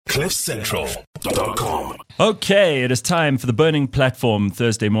CliffCentral.com. Okay, it is time for the Burning Platform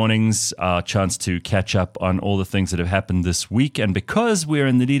Thursday mornings, our chance to catch up on all the things that have happened this week. And because we're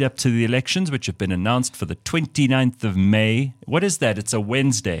in the lead up to the elections, which have been announced for the 29th of May, what is that? It's a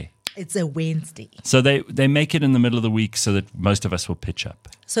Wednesday. It's a Wednesday. So they make it in the middle of the week so that most of us will pitch up.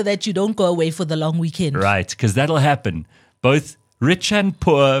 So that you don't go away for the long weekend. Right, because that'll happen. Both rich and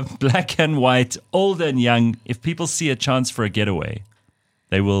poor, black and white, old and young, if people see a chance for a getaway,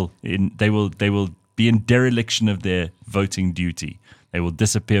 they will be in dereliction of their voting duty. They will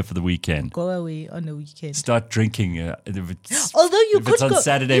disappear for the weekend. Go away on the weekend. Start drinking. Although you if could it's on go,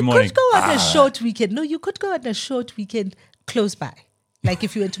 Saturday morning. You could go on a short weekend. No, you could go on a short weekend close by. Like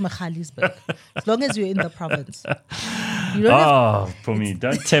if you went to Makhubele, as long as you're in the province. You don't for me,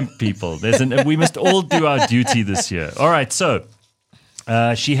 don't tempt people. We must all do our duty this year. All right, so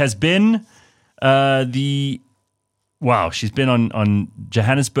she has been she's been on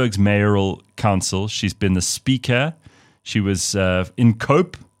Johannesburg's mayoral council. She's been the speaker. She was in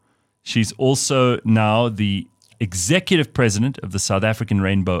COPE. She's also now the executive president of the South African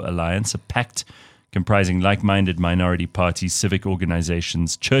Rainbow Alliance, a pact comprising like-minded minority parties, civic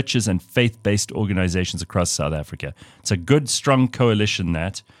organizations, churches, and faith-based organizations across South Africa. It's a good, strong coalition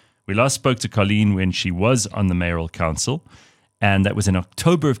that. We last spoke to Colleen when she was on the mayoral council, and that was in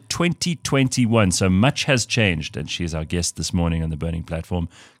October of 2021. So much has changed, and she is our guest this morning on the Burning Platform.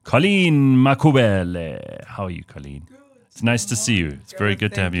 Colleen Makhubele. How are you, Colleen? Good. It's nice to see you. It's very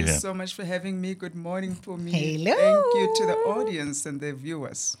good to have you here. Thank you so much for having me. Good morning for me. Hello. Thank you to the audience and the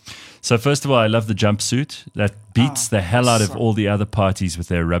viewers. So first of all, I love the jumpsuit. That beats the hell out of all the other parties with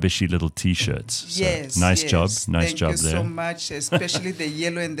their rubbishy little T-shirts. So Yes. nice job. Nice Thank job you there. so much, especially the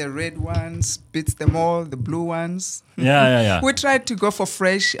yellow and the red ones. Beats them all, the blue ones. Yeah. We tried to go for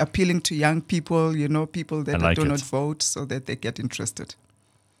fresh, appealing to young people, people that like do it. not vote so that they get interested.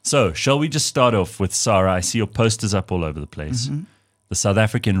 So shall we just start off with Sarah? I see your posters up all over the place. Mm-hmm. The South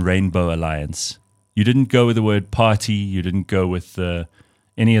African Rainbow Alliance. You didn't go with the word party. You didn't go with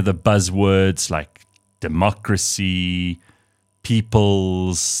any of the buzzwords like democracy,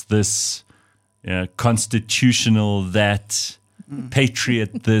 peoples, this, constitutional, that,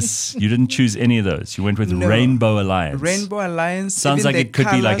 patriot, this. You didn't choose any of those. You went with No. Rainbow Alliance. Rainbow Alliance. Sounds even like the it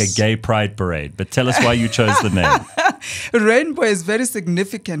could be like a colours. gay pride parade. But tell us why you chose the name. Rainbow is very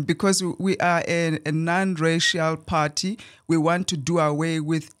significant because we are a non-racial party. We want to do away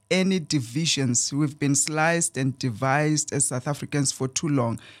with any divisions. We've been sliced and divided as South Africans for too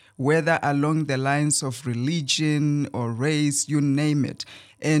long, whether along the lines of religion or race, you name it.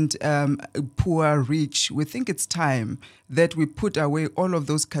 And poor, rich, we think it's time that we put away all of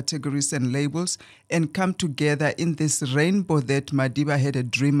those categories and labels and come together in this rainbow that Madiba had a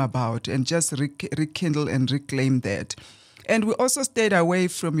dream about and just rekindle and reclaim that. And we also stayed away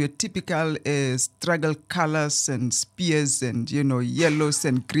from your typical struggle colors and spears and, yellows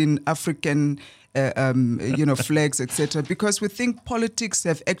and green African flags, etc. Because we think politics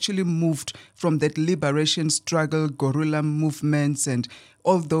have actually moved from that liberation struggle, guerrilla movements, and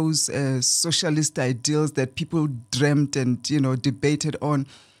all those socialist ideals that people dreamt and, debated on.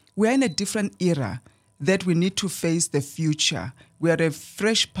 We're in a different era that we need to face the future. We are a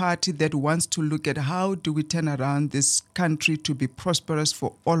fresh party that wants to look at how do we turn around this country to be prosperous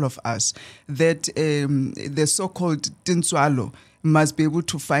for all of us. That the so-called Tintswalo must be able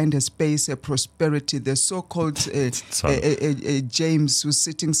to find a space, a prosperity. The so-called James, who's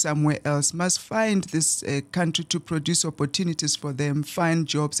sitting somewhere else, must find this country to produce opportunities for them, find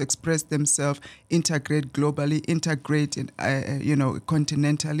jobs, express themselves, integrate globally, integrate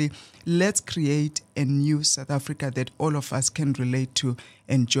continentally. Let's create a new South Africa that all of us can relate to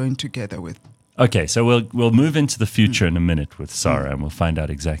and join together with. Okay, so we'll move into the future in a minute with Sarah, and we'll find out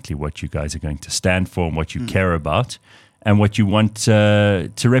exactly what you guys are going to stand for and what you care about and what you want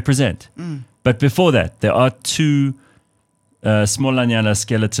to represent. But before that, there are two small Lanyala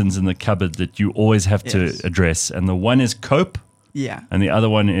skeletons in the cupboard that you always have to address, and the one is COPE, and the other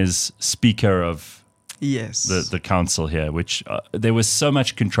one is Speaker of the council here, which there was so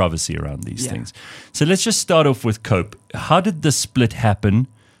much controversy around these things. So let's just start off with COPE. How did the split happen?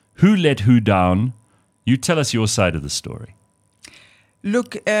 Who let who down? You tell us your side of the story.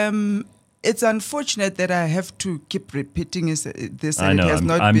 Look, it's unfortunate that I have to keep repeating this. I know, it has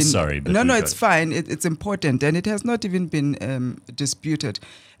not I'm been, sorry. But No, it's fine. It's important, and it has not even been disputed.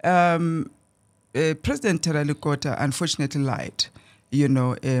 President Terali Kota unfortunately lied,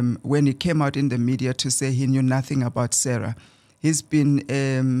 when he came out in the media to say he knew nothing about Sarah. He's been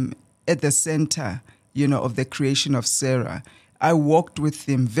at the center, of the creation of Sarah. I walked with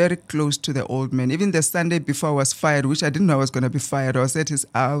him very close to the old man. Even the Sunday before I was fired, which I didn't know I was going to be fired, I was at his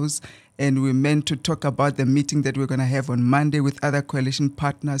house and we meant to talk about the meeting that we're going to have on Monday with other coalition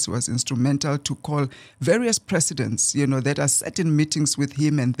partners. He was instrumental to call various presidents, that are set in meetings with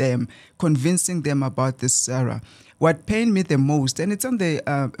him and them, convincing them about this Sarah. What pained me the most, and it's on the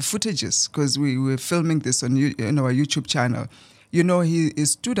footages because we were filming this on our YouTube channel. He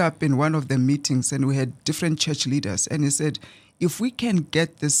stood up in one of the meetings and we had different church leaders and he said, if we can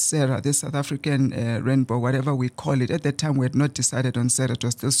get this Sarah, this South African rainbow, whatever we call it, at that time we had not decided on Sarah, it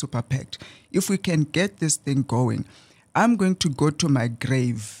was still super packed. If we can get this thing going, I'm going to go to my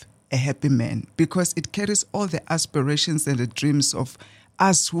grave a happy man because it carries all the aspirations and the dreams of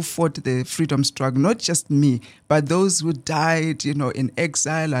us who fought the freedom struggle, not just me, but those who died, in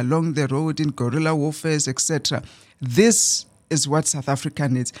exile, along the road, in guerrilla warfare, etc. This is what South Africa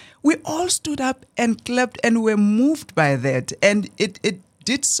needs. We all stood up and clapped and were moved by that. And it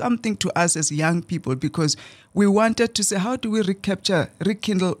did something to us as young people because we wanted to say, how do we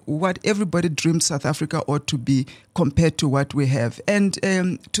rekindle what everybody dreamed South Africa ought to be compared to what we have? And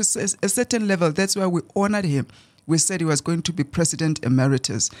to a certain level, that's why we honored him. We said he was going to be President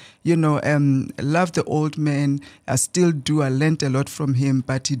Emeritus. Love the old man. I still do. I learned a lot from him,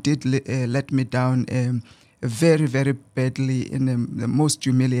 but he did let me down very, very badly in the most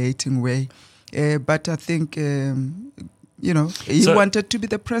humiliating way. But I think, he wanted to be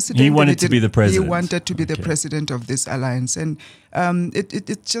the president. He wanted to be the president. He wanted to be the president of this alliance. And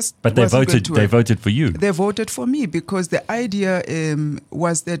it just But they voted for you. They voted for me because the idea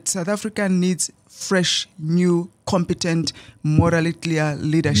was that South Africa needs fresh, new, competent, morally clear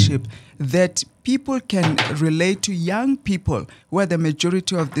leadership that people can relate to. Young people, who are the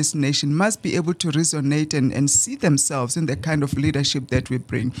majority of this nation, must be able to resonate and see themselves in the kind of leadership that we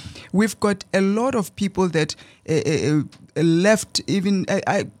bring. We've got a lot of people that left. Even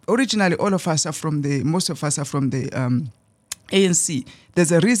originally, most of us are from the ANC.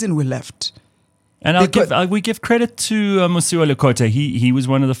 There's a reason we left. And we give credit to Mosiuoa Lekota. He was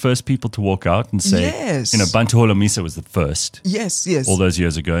one of the first people to walk out and say, yes. Bantu Holomisa was the first. Yes. All those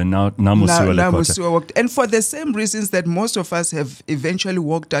years ago. And now Mosiuoa Lekota. Walked. And for the same reasons that most of us have eventually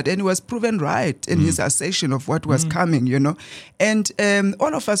walked out. And he was proven right in his assertion of what was coming, And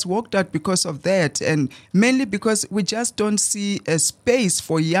all of us walked out because of that. And mainly because we just don't see a space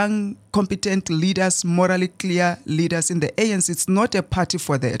for young, competent leaders, morally clear leaders in the ANC. It's not a party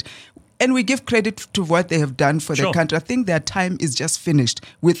for that. And we give credit to what they have done for the country. I think their time is just finished.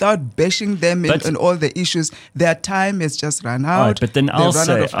 Without bashing them in all the issues, their time has just run out. Right, but then I'll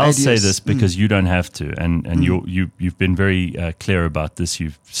say this because you don't have to, and you've been very clear about this.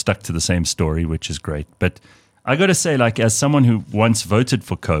 You've stuck to the same story, which is great. But I got to say, as someone who once voted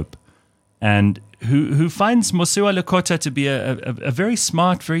for COPE, and who finds Mosiuoa Lekota to be a very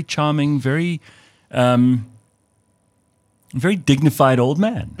smart, very charming, very dignified old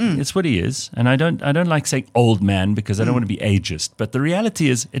man. It's what he is. And I don't like saying old man because I don't want to be ageist. But the reality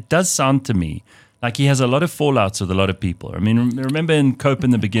is it does sound to me like he has a lot of fallouts with a lot of people. I mean, remember in COPE in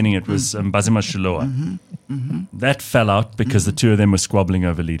the beginning it was Mbazima Shilowa. That fell out because the two of them were squabbling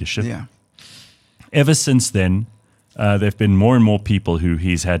over leadership. Yeah. Ever since then, there have been more and more people who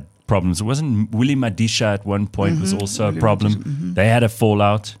he's had problems. It wasn't Willie Madisha at one point was also a problem. They had a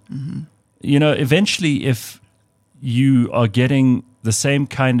fallout. Eventually if you are getting the same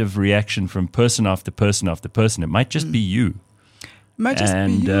kind of reaction from person after person after person, it might just be you.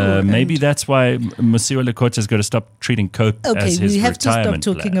 Maybe that's why Mosiuoa Lekota has got to stop treating COPE as his retirement. Okay, we have to stop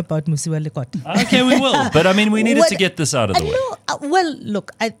talking about Mosiuoa Lekota. Okay, we will. But I mean, we needed to get this out of the way. Well,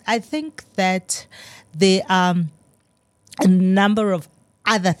 look, I think that there are a number of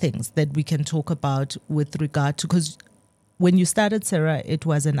other things that we can talk about with regard to, because when you started Sarah, it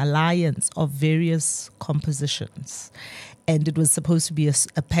was an alliance of various compositions. And it was supposed to be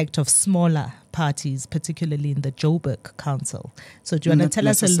a pact of smaller parties, particularly in the Joburg Council. So do you want to tell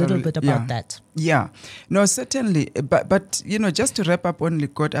us a little bit about that? Yeah. No, certainly. But just to wrap up on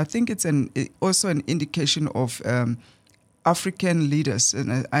Lekota, I think it's also an indication of African leaders,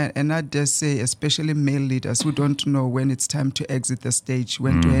 and I dare say especially male leaders who don't know when it's time to exit the stage,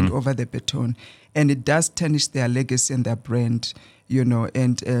 when to hand over the baton. And it does tarnish their legacy and their brand,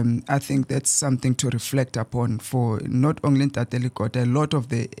 and I think that's something to reflect upon for not only Ntate Lekota, a lot of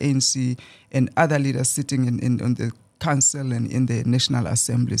the ANC and other leaders sitting on the council and in the National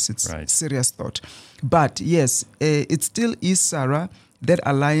Assemblies. It's serious thought. But yes, it still is, Sarah, that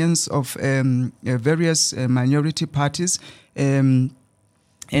alliance of various minority parties.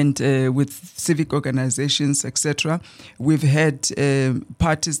 and with civic organizations, etc. We've had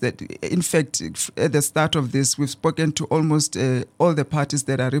parties that, in fact, at the start of this, we've spoken to almost all the parties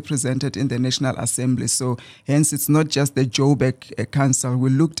that are represented in the National Assembly. So hence, it's not just the Joburg Council. We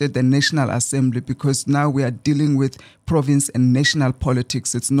looked at the National Assembly because now we are dealing with province and national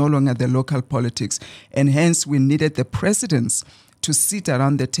politics. It's no longer the local politics. And hence, we needed the presidents to sit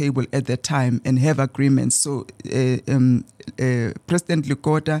around the table at the time and have agreements. So President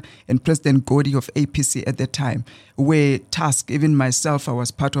Likota and President Godi of APC at the time were tasked, even myself, I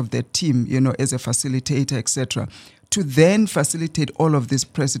was part of that team, as a facilitator, etc., to then facilitate all of these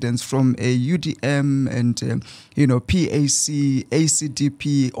presidents from UDM and, PAC,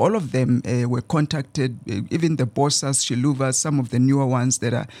 ACDP, all of them were contacted, even the Bossas, Shiluvas, some of the newer ones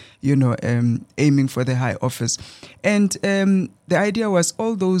that are, aiming for the high office. And the idea was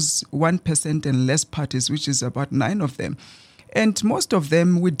all those 1% and less parties, which is about 9 of them, and most of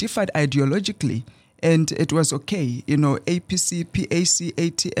them we differed ideologically. And it was okay, APC, PAC,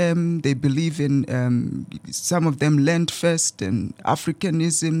 ATM, they believe in, some of them land first and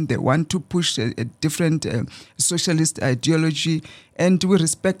Africanism. They want to push a different socialist ideology. And we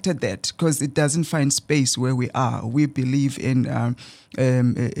respected that because it doesn't find space where we are. We believe in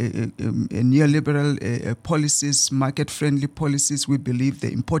neoliberal policies, market-friendly policies. We believe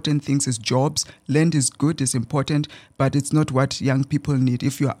the important things is jobs. Land is good, it's important, but it's not what young people need.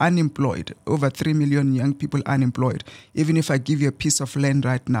 If you're unemployed, over 3 million young people unemployed, even if I give you a piece of land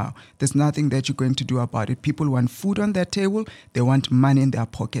right now, there's nothing that you're going to do about it. People want food on their table. They want money in their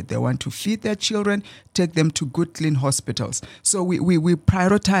pocket. They want to feed their children, take them to good, clean hospitals. So we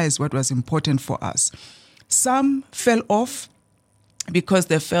prioritize what was important for us. Some fell off because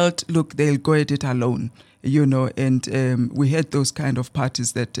they felt, look, they'll go at it alone, and we had those kind of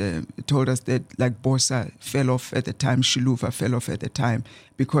parties that told us that, like Bosa fell off at the time, Shiluva fell off at the time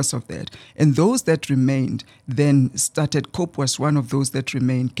because of that. And those that remained then started, COPE was one of those that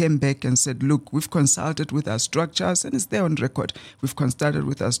remained, came back and said, look, we've consulted with our structures, and it's there on record. We've consulted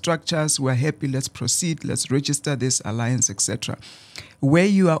with our structures, we're happy, let's proceed, let's register this alliance, etc. Where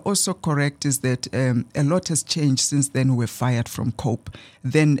you are also correct is that a lot has changed since then we were fired from COPE.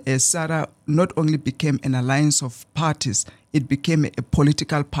 Then SARA not only became an alliance of parties, it became a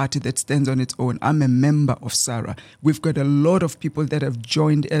political party that stands on its own. I'm a member of SARA. We've got a lot of people that have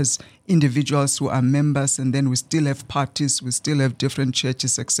joined as individuals who are members, and then we still have parties, we still have different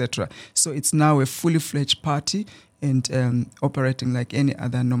churches, etc. So it's now a fully fledged party and operating like any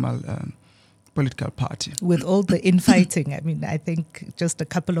other normal political party. With all the infighting, I think just a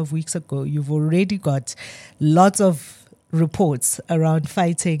couple of weeks ago, you've already got lots of reports around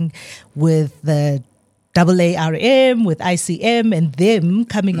fighting with the AARM, with ICM, and them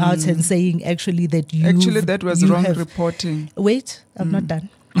coming out and saying actually that that was wrong reporting. Wait, I'm not done.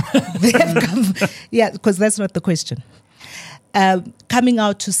 Because that's not the question. Coming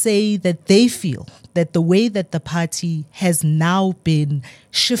out to say that they feel that the way that the party has now been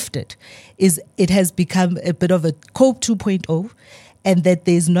shifted is it has become a bit of a COPE 2.0, and that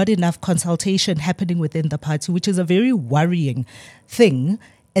there's not enough consultation happening within the party, which is a very worrying thing.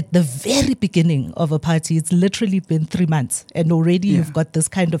 At the very beginning of a party, it's literally been 3 months, and already you've got this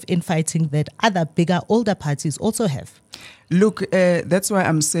kind of infighting that other bigger, older parties also have. Look, that's why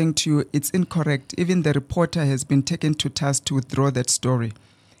I'm saying to you, it's incorrect. Even the reporter has been taken to task to withdraw that story.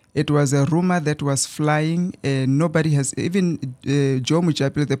 It was a rumor that was flying. Nobody has, even Joe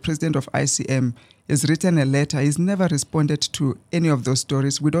Mujapile, the president of ICM, has written a letter. He's never responded to any of those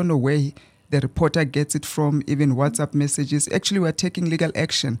stories. We don't know where the reporter gets it from, even WhatsApp messages. Actually, we're taking legal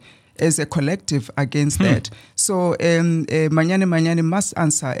action as a collective against that. So Manyane must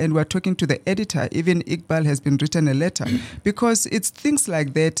answer, and we're talking to the editor. Even Iqbal has been written a letter, because it's things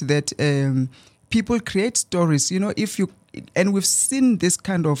like that people create stories. And we've seen this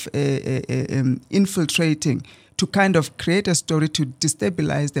kind of infiltrating to kind of create a story to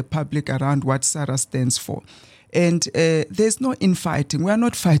destabilize the public around what SARA stands for. And there's no infighting. We're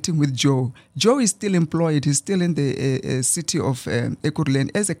not fighting with Joe. Joe is still employed. He's still in the city of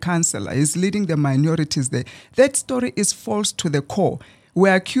Ekurhuleni as a councillor. He's leading the minorities there. That story is false to the core.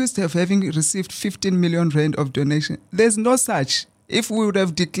 We're accused of having received 15 million rand of donation. There's no such. If we would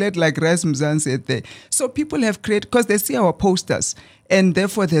have declared like Ras Mzan said there. So people have created, because they see our posters, and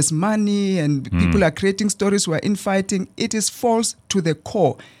therefore there's money and people are creating stories who are infighting. It is false to the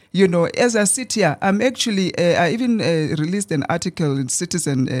core. As I sit here, I'm actually, I even released an article in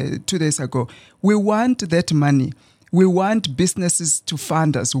Citizen 2 days ago. We want that money. We want businesses to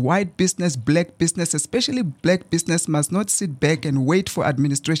fund us. White business, black business, especially black business, must not sit back and wait for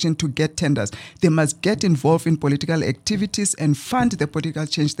administration to get tenders. They must get involved in political activities and fund the political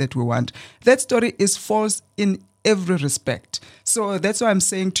change that we want. That story is false in every respect. So that's why I'm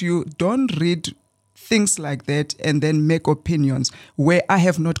saying to you, don't read things like that and then make opinions where I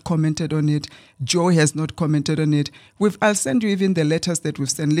have not commented on it. Joe has not commented on it. I'll send you even the letters that we've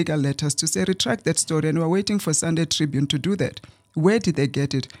sent, legal letters, to say retract that story, and we're waiting for Sunday Tribune to do that. Where did they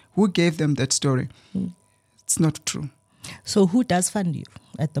get it? Who gave them that story? It's not true. So who does fund you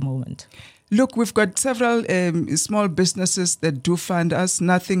at the moment? Look, we've got several small businesses that do fund us,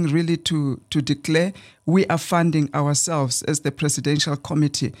 nothing really to declare. We are funding ourselves as the Presidential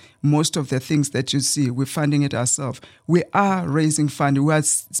Committee. Most of the things that you see, we're funding it ourselves. We are raising funding. We are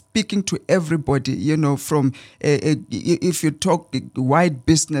speaking to everybody, from if you talk wide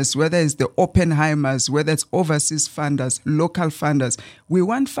business, whether it's the Oppenheimers, whether it's overseas funders, local funders. We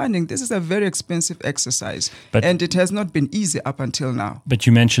want funding. This is a very expensive exercise, and it has not been easy up until now. But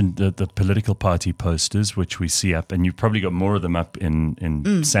you mentioned the political party posters, which we see up, and you've probably got more of them up in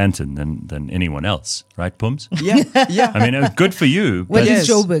Sandton than anyone else. Right, Pums? Yeah. I mean, good for you. Well, it's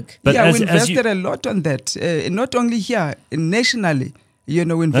Joburg. But we invested a lot on that, not only here, nationally. We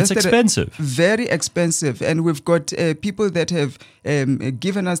invested. That's expensive. Very expensive. And we've got people that have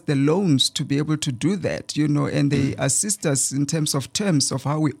given us the loans to be able to do that, and they assist us in terms of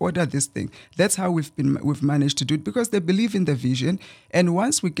how we order this thing. That's how we've managed to do it, because they believe in the vision. And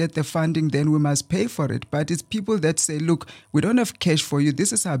once we get the funding, then we must pay for it. But it's people that say, look, we don't have cash for you.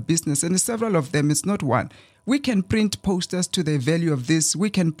 This is our business. And several of them, it's not one. We can print posters to the value of this. We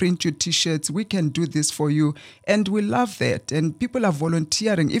can print you T-shirts. We can do this for you. And we love that. And people are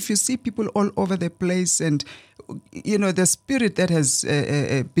volunteering. If you see people all over the place, and, the spirit that has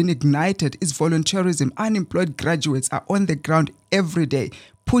been ignited is volunteerism. Unemployed graduates are on the ground every day,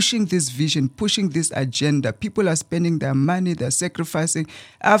 pushing this vision, pushing this agenda. People are spending their money, they're sacrificing.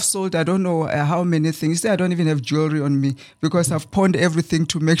 I've sold, I don't know how many things. I don't even have jewelry on me because I've pawned everything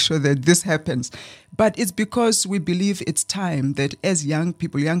to make sure that this happens. But it's because we believe it's time that as young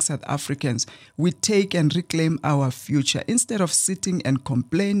people, young South Africans, we take and reclaim our future. Instead of sitting and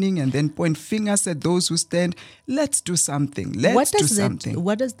complaining and then point fingers at those who stand, let's do something. Let's do something.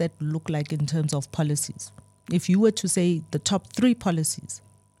 What does that look like in terms of policies? If you were to say the top 3 policies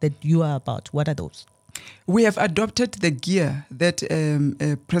that you are about, what are those? We have adopted the gear that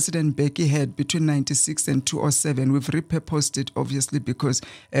President Mbeki had between 96 and 2007. We've repurposed it, obviously, because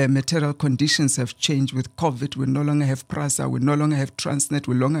material conditions have changed with COVID. We no longer have PRASA. We no longer have Transnet.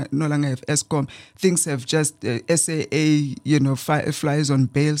 We no longer have ESCOM. Things have just, SAA, flies on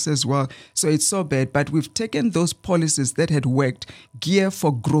bails as well. So it's so bad. But we've taken those policies that had worked, gear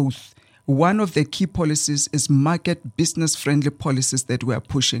for growth. One of the key policies is market business-friendly policies that we are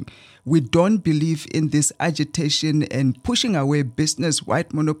pushing. We don't believe in this agitation and pushing away business,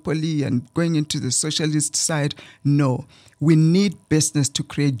 white monopoly, and going into the socialist side. No, we need business to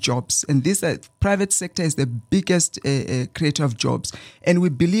create jobs. And this private sector is the biggest creator of jobs. And we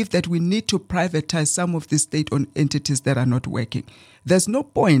believe that we need to privatize some of the state-owned entities that are not working. There's no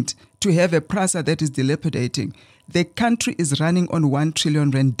point to have a PRASA that is dilapidating. The country is running on 1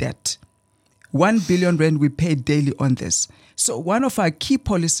 trillion rand debt. 1 billion rand we pay daily on this. So one of our key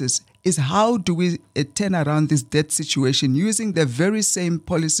policies is how do we turn around this debt situation using the very same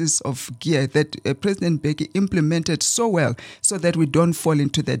policies of gear that President Mbeki implemented so well so that we don't fall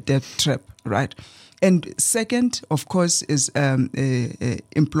into the debt trap, right? And second, of course, is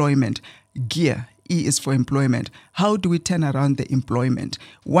employment. Gear. E is for employment. How do we turn around the employment?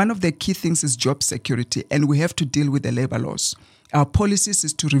 One of the key things is job security, and we have to deal with the labor laws. Our policies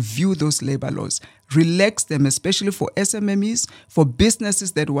is to review those labor laws, relax them, especially for SMMEs, for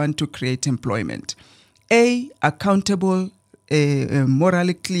businesses that want to create employment. Accountable,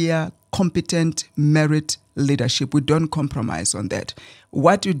 morally clear, competent, merit leadership. We don't compromise on that.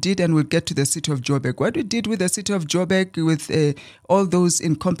 What we did, and we'll get to the city of Joburg, what we did with the city of Joburg with all those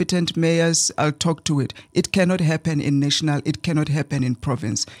incompetent mayors, I'll talk to it. It cannot happen in national, it cannot happen in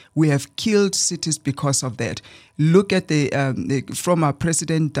province. We have killed cities because of that. Look at from our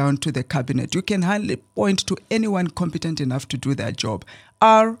president down to the cabinet. You can hardly point to anyone competent enough to do that job.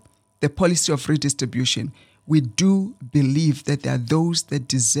 The policy of redistribution. We do believe that there are those that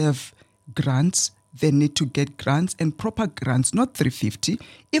deserve grants. They need to get grants, and proper grants, not 350.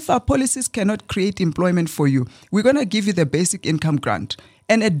 If our policies cannot create employment for you, we're going to give you the basic income grant.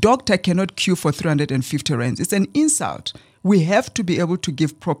 And a doctor cannot queue for 350 rands. It's an insult. We have to be able to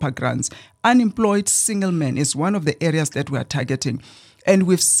give proper grants. Unemployed single men is one of the areas that we are targeting. And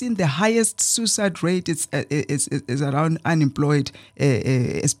we've seen the highest suicide rate is around unemployed,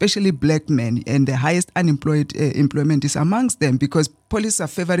 especially black men, and the highest unemployed employment is amongst them because policies are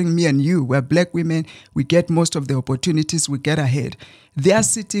favoring me and you. We're black women. We get most of the opportunities. We get ahead. They are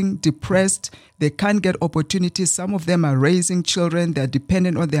sitting depressed. They can't get opportunities. Some of them are raising children. They're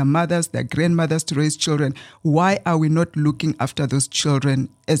dependent on their mothers, their grandmothers to raise children. Why are we not looking after those children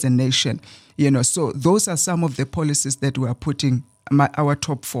as a nation? So those are some of the policies that we are putting our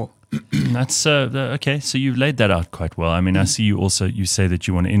top 4. That's okay. So you've laid that out quite well. I mean, I see you say that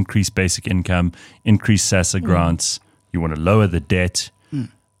you want to increase basic income, increase SASSA grants. You want to lower the debt.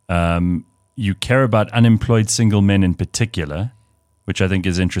 You care about unemployed single men in particular, which I think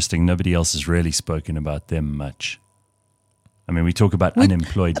is interesting. Nobody else has really spoken about them much. I mean, we talk about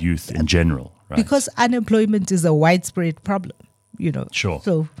unemployed youth in general, right? Because unemployment is a widespread problem, Sure.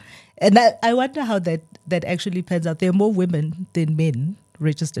 So, and I wonder how that actually pans out. There are more women than men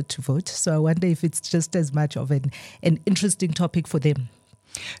registered to vote. So I wonder if it's just as much of an interesting topic for them.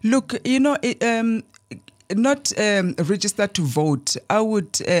 Look, not registered to vote. I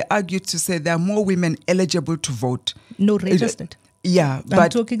would argue to say there are more women eligible to vote. No, registered. Yeah, I'm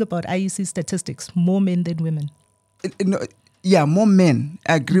talking about IEC statistics. More men than women. Yeah, more men.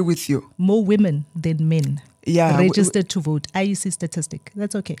 I agree with you. More women than men. Yeah, registered to vote. IEC statistic.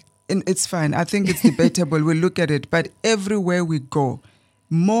 That's okay. And it's fine. I think it's debatable. We'll look at it. But everywhere we go,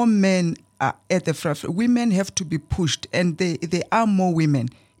 more men are at the front. Women have to be pushed, and there are more women.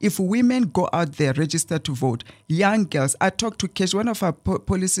 If women go out there, register to vote, young girls, I talked to Kesh, one of our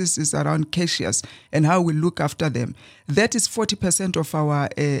policies is around cashiers and how we look after them. That is 40% of our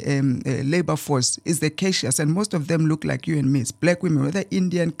labor force is the cashiers, and most of them look like you and me. It's black women, whether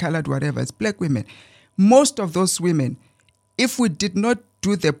Indian, colored, whatever, it's black women. Most of those women, if we did not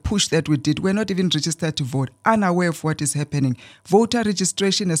do the push that we did, we're not even registered to vote, unaware of what is happening. Voter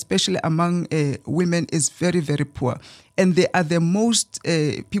registration, especially among women, is very, very poor. And they are the most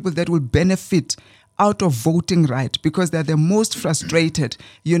people that will benefit out of voting right because they're the most frustrated,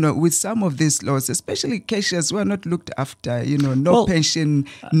 with some of these laws, especially cashiers who are not looked after, pension,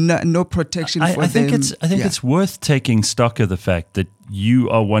 no protection for them. I think it's worth taking stock of the fact that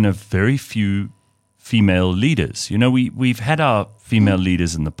you are one of very few female leaders. We've had our female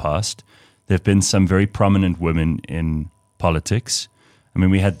leaders in the past. There have been some very prominent women in politics. I mean,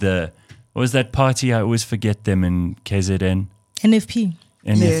 we had what was that party? I always forget them in KZN. NFP.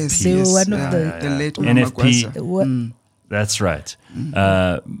 Yes, they were one of the late NFP. That's right.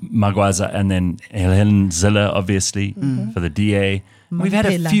 Magwaza, and then Helen Ziller, obviously, for the DA. We've had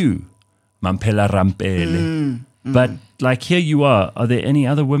a few. Mampela Rampele. But like here you are there any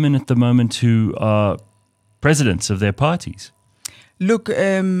other women at the moment who are presidents of their parties? Look,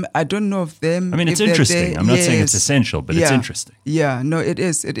 I don't know of them. I mean, it's interesting. I'm not saying it's essential, but it's interesting. Yeah, no, it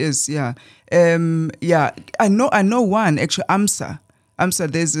is, yeah. I know one, actually, AMSA,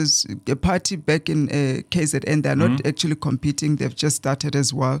 there's a party back in KZN. They're not actually competing. They've just started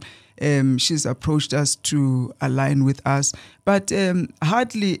as well. She's approached us to align with us. But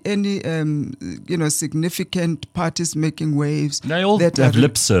hardly any, significant parties making waves. They all have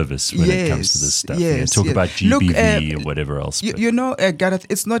lip service when it comes to this stuff. Talk about GBV or whatever else. Gareth,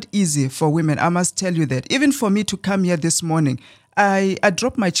 it's not easy for women. I must tell you that. Even for me to come here this morning, I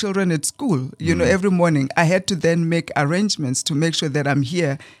drop my children at school, every morning. I had to then make arrangements to make sure that I'm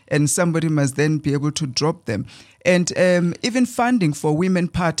here, and somebody must then be able to drop them. And even funding for women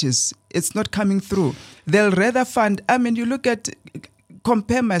parties, it's not coming through. They'll rather fund,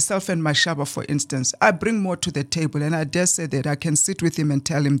 compare myself and Mashaba, for instance. I bring more to the table, and I dare say that I can sit with him and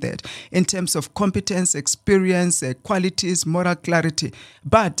tell him that in terms of competence, experience, qualities, moral clarity.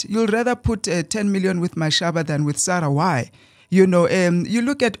 But you'll rather put 10 million with Mashaba than with Sarah. Why? You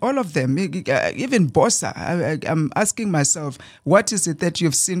look at all of them, even Bossa. I'm asking myself, what is it that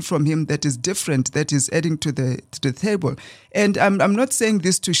you've seen from him that is different, that is adding to the table? And I'm not saying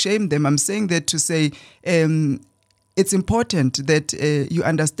this to shame them. I'm saying that to say it's important that you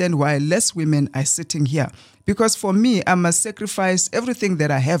understand why less women are sitting here. Because for me, I must sacrifice everything that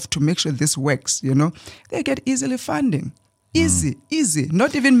I have to make sure this works. They get easily funding. Easy,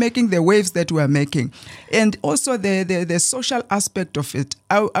 not even making the waves that we're making. And also the social aspect of it.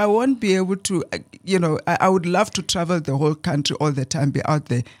 I won't be able to, I would love to travel the whole country all the time, be out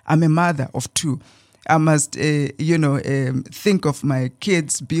there. I'm a mother of 2. I must, think of my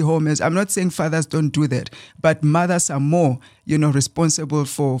kids, be home. I'm not saying fathers don't do that, but mothers are more, responsible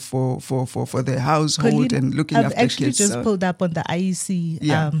for the household, Colleen, and looking after kids. I've actually just pulled up on the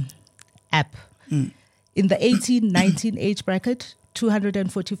IEC app. In the 18-19 age bracket,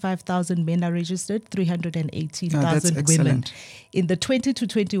 245,000 men are registered, 318,000 women. excellent. In the 20 to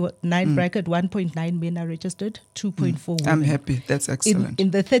 29 bracket, 1.9 men are registered, 2.4 women. I'm happy. That's excellent.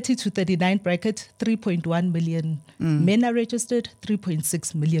 In the 30 to 39 bracket, 3.1 million men are registered,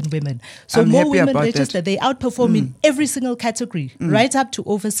 3.6 million women. So I'm more happy women about registered. that. They outperform in every single category, right up to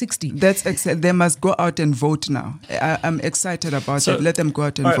over 60. That's excellent. They must go out and vote now. I'm excited about it. Let them go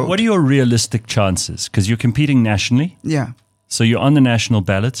out and all right, vote. what are your realistic chances? Because you're competing nationally. Yeah. So you're on the national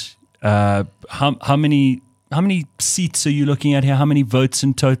ballot. How many seats are you looking at here? How many votes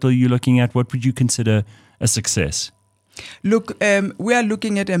in total are you looking at? What would you consider a success? Look, we are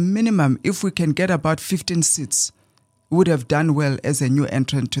looking at a minimum. If we can get about 15 seats, we would have done well as a new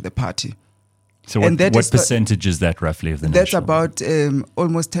entrant to the party. So And what that is percentage is that roughly of the That's national? about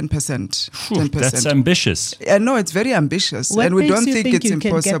almost 10%. Phew, that's ambitious. No, it's very ambitious, What and we makes don't you think think it's you can get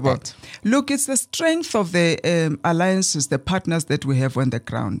impossible. that? Look, it's the strength of the alliances, the partners that we have on the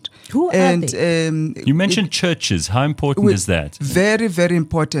ground. Who are they? You mentioned churches. How important is that? Very, very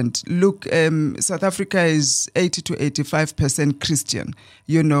important. Look, South Africa is 80 to 85% Christian.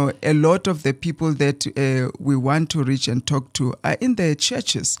 You know, a lot of the people that we want to reach and talk to are in the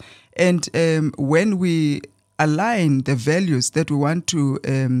churches. And when we align the values that we want to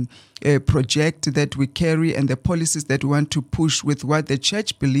project, that we carry, and the policies that we want to push with what the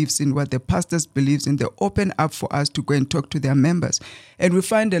church believes in, what the pastors believes in, they open up for us to go and talk to their members. And we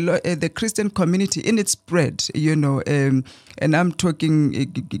find a lot, the Christian community in its spread, you know, and I'm talking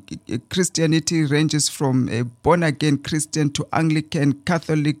Christianity ranges from born-again Christian to Anglican,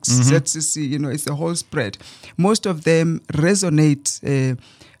 Catholics, ZCC, you know, it's the whole spread. Most of them resonate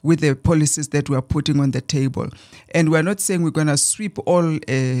with the policies that we are putting on the table. And we're not saying we're going to sweep all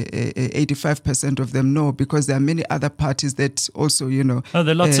 85% of them, no, because there are many other parties that also, you know. Oh,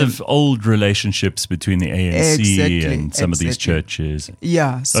 there are lots of old relationships between the ANC Exactly, and some of these exactly. churches.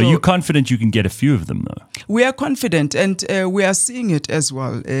 Yeah. So are you confident you can get a few of them, though? We are confident, and we are seeing it as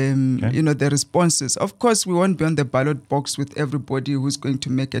well. You know, the responses. Of course, we won't be on the ballot box with everybody who's going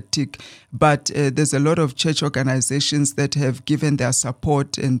to make a tick, but there's a lot of church organizations that have given their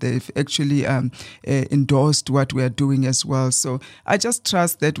support, and they've actually endorsed what we are doing as well. So I just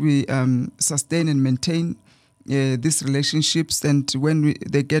trust that we sustain and maintain these relationships, and when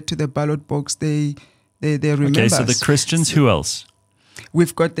they get to the ballot box, they remember. Okay, so the us. Christians, who else?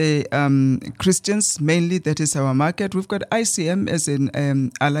 We've got the Christians, mainly, that is our market. We've got ICM as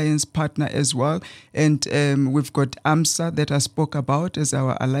an alliance partner as well. And we've got AMSA that I spoke about as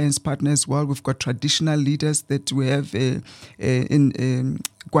our alliance partner as well. We've got traditional leaders that we have in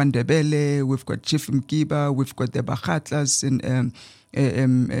Gwandebele. We've got Chief Mkiba. We've got the Bakhatlas in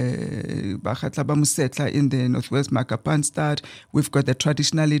Bakhatla Bamusetla in the Northwest Makapanstad. We've got the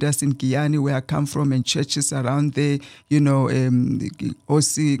traditional leaders in Guyana, where I come from, and churches around there. You know,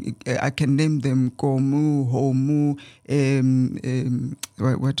 OC, I can name them: Komu, Homu,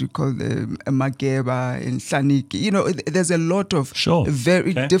 what do you call them? Mageba and Saniki. You know, there's a lot of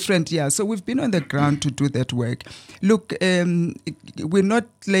very different. Yeah, so we've been on the ground to do that work. Look, we're not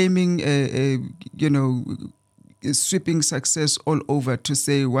claiming, you know, sweeping success all over to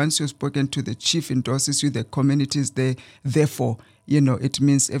say once you've spoken to the chief endorses you, the communities there, therefore, you know, it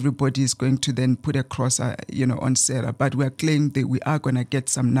means everybody is going to then put a cross, you know, on Sarah. But we are claiming that we are going to get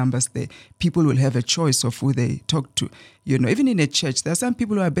some numbers there. People will have a choice of who they talk to. You know, even in a church, there are some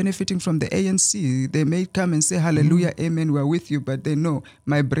people who are benefiting from the ANC. They may come and say, hallelujah, amen, we're with you, but they know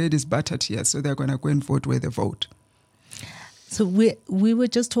my bread is buttered here, so they're going to go and vote where they vote. So we were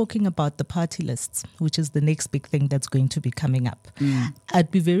just talking about the party lists, which is the next big thing that's going to be coming up.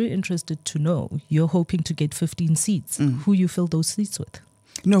 I'd be very interested to know, you're hoping to get 15 seats. Who you fill those seats with?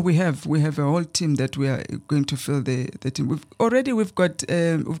 No, we have a whole team that we are going to fill the team. We've got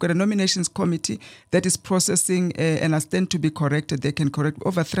a nominations committee that is processing, and I stand to be corrected. They can correct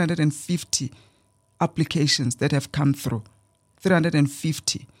over 350 applications that have come through.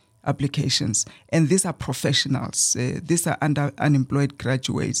 350 applications, and these are professionals, these are unemployed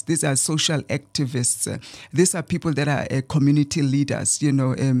graduates, these are social activists, these are people that are community leaders. You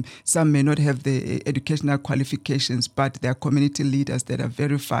know, some may not have the educational qualifications, but they are community leaders that are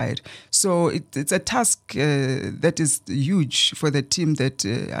verified. So it's a task that is huge for the team that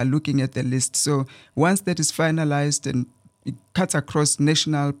are looking at the list. So once that is finalized, and it cuts across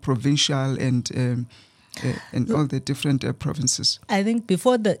national, provincial, and all the different provinces. I think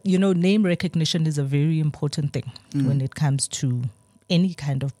before name recognition is a very important thing when it comes to any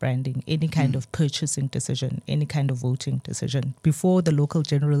kind of branding, any kind of purchasing decision, any kind of voting decision. Before the local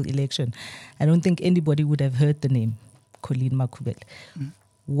general election, I don't think anybody would have heard the name Colleen Makhubele.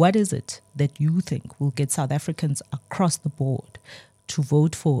 what is it that you think will get South Africans across the board to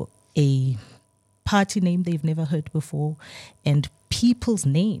vote for a party name they've never heard before and people's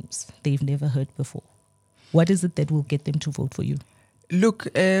names they've never heard before? What is it that will get them to vote for you? Look,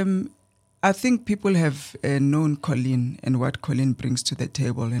 I think people have known Colleen and what Colleen brings to the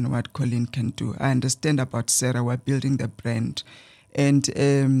table and what Colleen can do. I understand about Sarah, we're building the brand.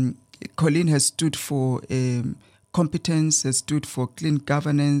 And Colleen has stood for competence, has stood for clean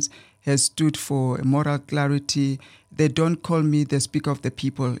governance, has stood for moral clarity. They don't call me the speaker of the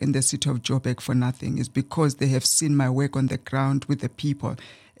people in the city of Joburg for nothing. It's because they have seen my work on the ground with the people.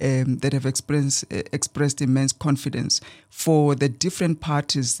 That have expressed immense confidence for the different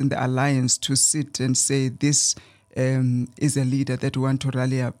parties in the alliance to sit and say this is a leader that we want to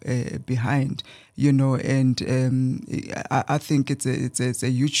rally behind, and I think it's a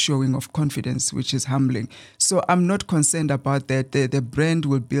huge showing of confidence, which is humbling. So I'm not concerned about that. The brand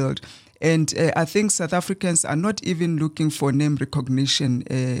will build. And I think South Africans are not even looking for name recognition,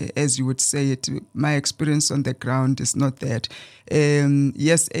 as you would say it. My experience on the ground is not that.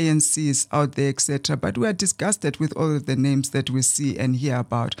 Yes, ANC is out there, etc. But we are disgusted with all of the names that we see and hear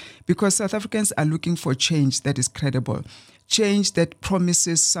about, because South Africans are looking for change that is credible. Change that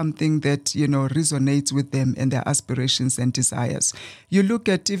promises something that, resonates with them and their aspirations and desires. You look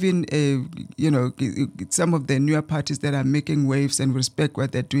at even, some of the newer parties that are making waves, and respect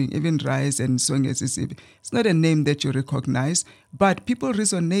what they're doing, even Rise and Songes. It's not a name that you recognize, but people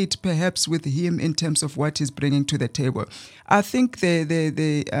resonate perhaps with him in terms of what he's bringing to the table. I think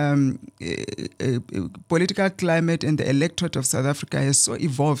the political climate and the electorate of South Africa has so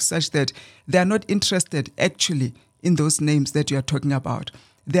evolved such that they are not interested actually in those names that you are talking about.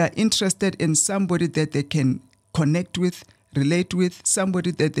 They are interested in somebody that they can connect with, relate with, somebody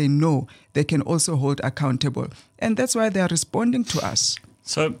that they know they can also hold accountable. And that's why they are responding to us.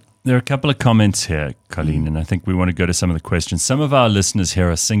 So there are a couple of comments here, Colleen, and I think we want to go to some of the questions. Some of our listeners here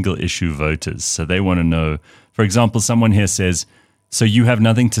are single issue voters, so they want to know, for example, someone here says, so you have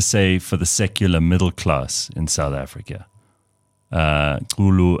nothing to say for the secular middle class in South Africa?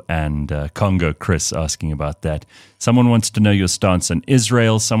 Gulu and Congo Chris asking about that. Someone wants to know your stance on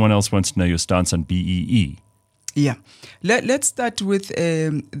Israel. Someone else wants to know your stance on BEE. Yeah. Let's start with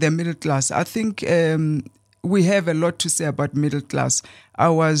the middle class. I think we have a lot to say about middle class. I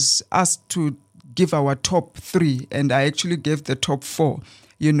was asked to give our top 3, and I actually gave the top 4,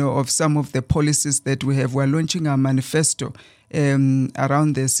 of some of the policies that we have. We're launching our manifesto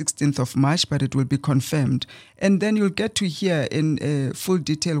around the 16th of March, but it will be confirmed. And then you'll get to hear in full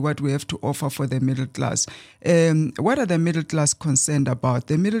detail what we have to offer for the middle class. What are the middle class concerned about?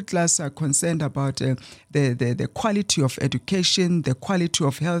 The middle class are concerned about the quality of education, the quality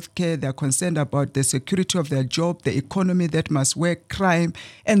of healthcare. They're concerned about the security of their job, the economy that must work, crime.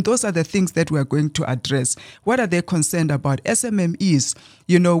 And those are the things that we're going to address. What are they concerned about? SMMEs.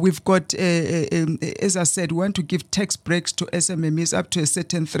 We've got, as I said, we want to give tax breaks to SMMEs up to a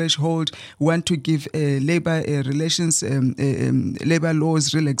certain threshold. We want to give labor relations, labor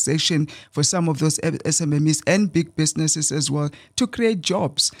laws relaxation for some of those SMMEs and big businesses as well, to create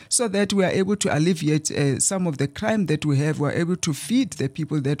jobs so that we are able to alleviate some of the crime that we have. We're able to feed the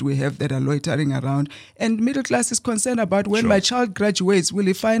people that we have that are loitering around. And middle class is concerned about when my child graduates, will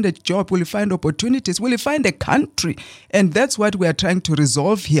he find a job? Will he find opportunities? Will he find a country? And that's what we are trying to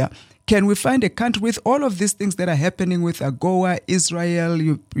resolve here. Can we find a country with all of these things that are happening with AGOA,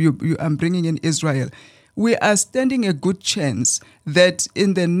 Israel? I'm bringing in Israel. We are standing a good chance that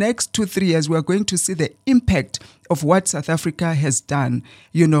in the next 2-3 years, we are going to see the impact of what South Africa has done,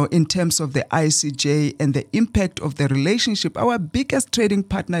 in terms of the ICJ and the impact of the relationship. Our biggest trading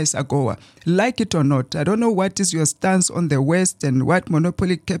partner is AGOA. Like it or not, I don't know what is your stance on the West and what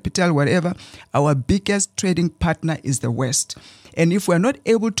monopoly capital, whatever. Our biggest trading partner is the West. And if we're not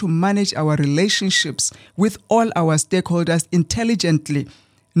able to manage our relationships with all our stakeholders intelligently,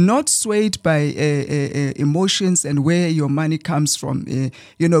 not swayed by emotions and where your money comes from.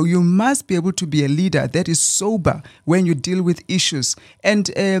 You must be able to be a leader that is sober when you deal with issues. And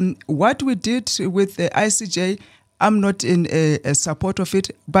what we did with the ICJ, I'm not in a support of it,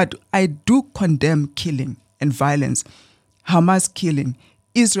 but I do condemn killing and violence. Hamas killing.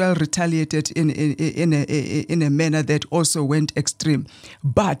 Israel retaliated in a manner that also went extreme.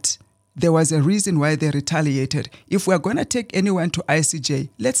 But there was a reason why they retaliated. If we're going to take anyone to ICJ,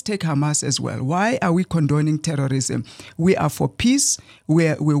 let's take Hamas as well. Why are we condoning terrorism? We are for peace.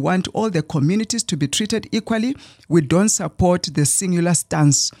 We want all the communities to be treated equally. We don't support the singular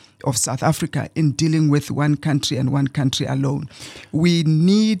stance of South Africa in dealing with one country and one country alone. We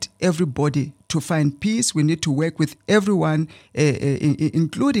need everybody to find peace. We need to work with everyone,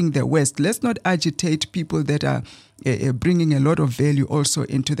 including the West. Let's not agitate people that are bringing a lot of value also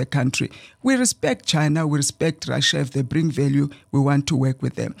into the country. We respect China. We respect Russia. If they bring value, we want to work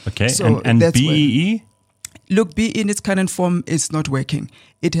with them. Okay, so and that's BEE? Look, BEE in its current form is not working.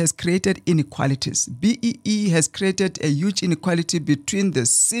 It has created inequalities. BEE has created a huge inequality between the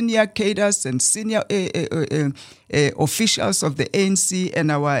senior cadres and senior officials of the ANC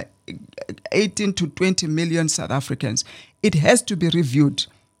and our 18 to 20 million South Africans. It has to be reviewed.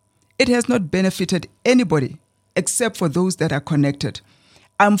 It has not benefited anybody except for those that are connected.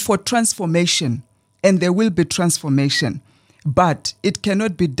 I'm for transformation, and there will be transformation. But it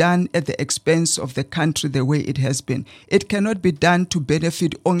cannot be done at the expense of the country the way it has been. It cannot be done to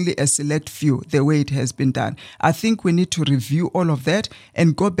benefit only a select few the way it has been done. I think we need to review all of that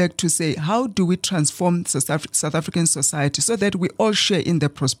and go back to say, how do we transform South African society so that we all share in the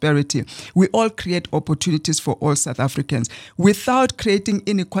prosperity? We all create opportunities for all South Africans without creating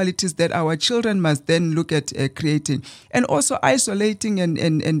inequalities that our children must then look at creating. And also isolating and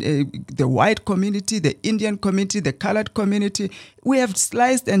the white community, the Indian community, the colored community. We have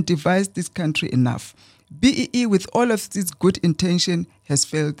sliced and divided this country enough. BEE, with all of this good intention, has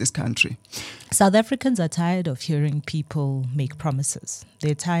failed this country. South Africans are tired of hearing people make promises.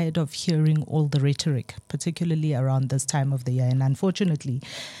 They're tired of hearing all the rhetoric, particularly around this time of the year. And unfortunately,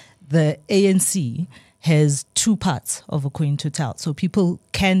 the ANC has two parts of a coin to tell. So people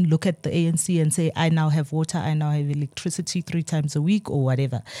can look at the ANC and say, I now have water, I now have electricity 3 times a week or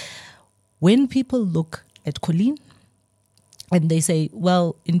whatever. When people look at Colleen, and they say,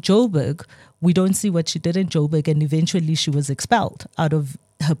 well, in Joburg, we don't see what she did in Joburg, and eventually she was expelled out of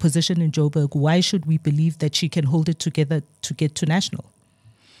her position in Joburg. Why should we believe that she can hold it together to get to national?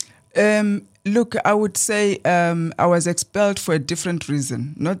 Look, I would say I was expelled for a different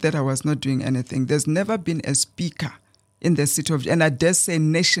reason, not that I was not doing anything. There's never been a speaker in the city of, and I dare say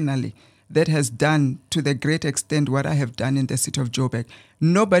nationally, that has done to the great extent what I have done in the city of Joburg.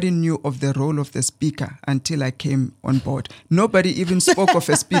 Nobody knew of the role of the speaker until I came on board. Nobody even spoke of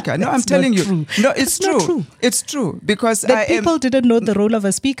a speaker. No, I'm telling you. True. No, it's That's true. Not true. It's true. Because people didn't know the role of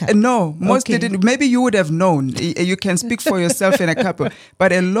a speaker. No, most didn't. Maybe you would have known. You can speak for yourself in a couple.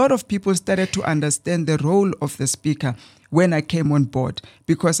 But a lot of people started to understand the role of the speaker when I came on board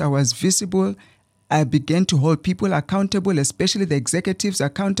because I was visible. I began to hold people accountable, especially the executives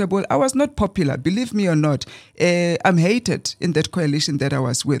accountable. I was not popular, believe me or not. I'm hated in that coalition that I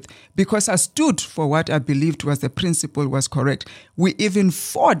was with because I stood for what I believed was the principle was correct. We even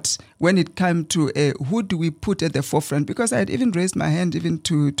fought when it came to who do we put at the forefront, because I had even raised my hand even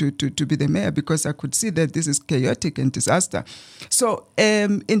to be the mayor because I could see that this is chaotic and disaster. So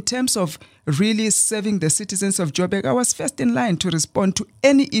in terms of really serving the citizens of Joburg, I was first in line to respond to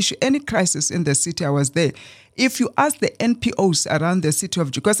any issue, any crisis in the city. I was there. If you ask the NPOs around the city of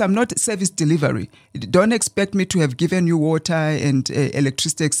Joburg, because I'm not service delivery, don't expect me to have given you water and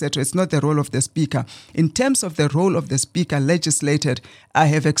electricity, etc. It's not the role of the speaker. In terms of the role of the speaker legislated, I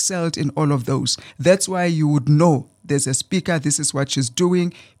have excelled in all of those. That's why you would know there's a speaker, this is what she's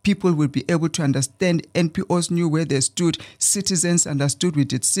doing. People will be able to understand. NPOs knew where they stood. Citizens understood. We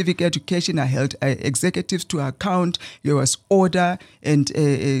did civic education. I held executives to account. There was order, and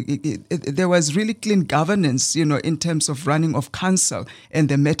there was really clean governance, in terms of running of council and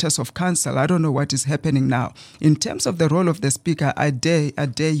the matters of council. I don't know what is happening now. In terms of the role of the speaker, I dare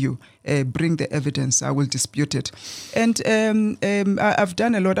you. Bring the evidence. I will dispute it. And I've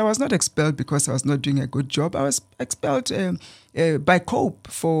done a lot. I was not expelled because I was not doing a good job. I was expelled by COPE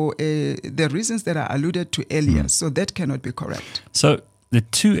for the reasons that I alluded to earlier. So that cannot be correct. So the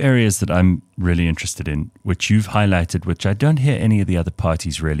two areas that I'm really interested in, which you've highlighted, which I don't hear any of the other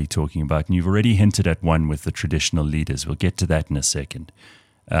parties really talking about, and you've already hinted at one with the traditional leaders. We'll get to that in a second,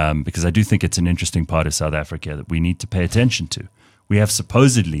 because I do think it's an interesting part of South Africa that we need to pay attention to. We have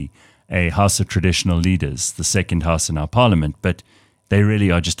supposedly a House of Traditional Leaders, the second house in our parliament, but they really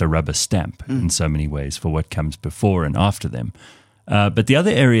are just a rubber stamp in so many ways for what comes before and after them. But the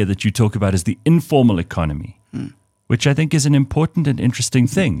other area that you talk about is the informal economy, which I think is an important and interesting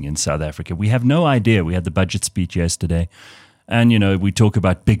thing in South Africa. We have no idea. We had the budget speech yesterday, and, we talk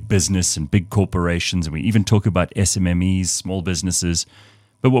about big business and big corporations, and we even talk about SMMEs, small businesses.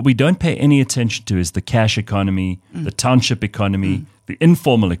 But what we don't pay any attention to is the cash economy, the township economy, the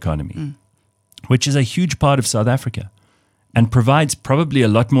informal economy, which is a huge part of South Africa and provides probably a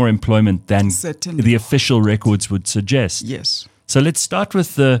lot more employment than the official records would suggest. Yes. So let's start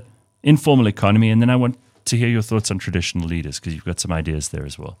with the informal economy, and then I want to hear your thoughts on traditional leaders, because you've got some ideas there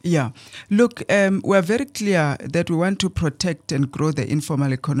as well. Yeah. Look, we're very clear that we want to protect and grow the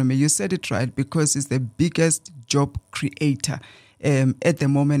informal economy. You said it right, because it's the biggest job creator at the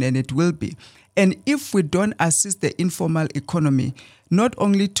moment, and it will be. And if we don't assist the informal economy, not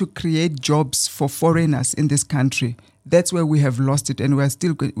only to create jobs for foreigners in this country, that's where we have lost it, and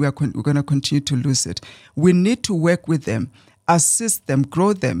we're going to continue to lose it. We need to work with them, assist them,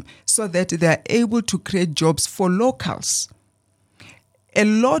 grow them, so that they are able to create jobs for locals. A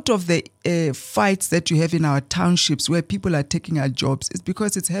lot of the fights that you have in our townships where people are taking our jobs is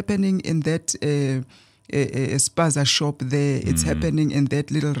because it's happening in that spaza shop there. It's happening in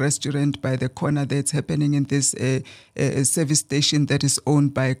that little restaurant by the corner there. It's happening in this service station that is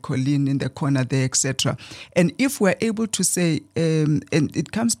owned by Colleen in the corner there, etc. And if we're able to say, and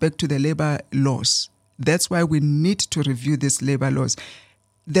it comes back to the labor laws, that's why we need to review these labor laws.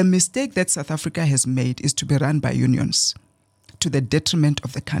 The mistake that South Africa has made is to be run by unions to the detriment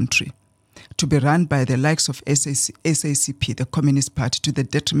of the country, to be run by the likes of SACP, the Communist Party, to the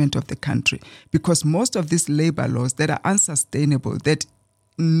detriment of the country. Because most of these labor laws that are unsustainable, that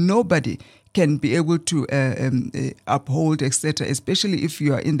nobody can be able to uphold, etc., especially if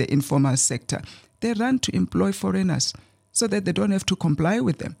you are in the informal sector, they run to employ foreigners so that they don't have to comply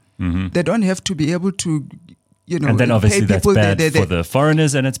with them. Mm-hmm. They don't have to be able to, and then obviously that's bad for the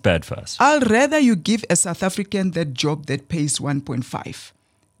foreigners and it's bad for us. I'll rather you give a South African that job that pays 1.5.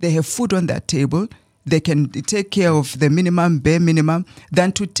 They have food on their table. They can take care of the bare minimum,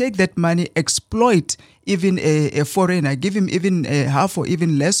 than to take that money, exploit even a foreigner, give him even half or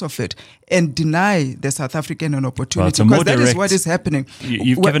even less of it, and deny the South African an opportunity. Because that is what is happening.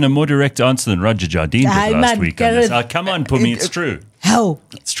 You've given a more direct answer than Roger Jardine did last week on this. Come on, Pumi, it's true. How?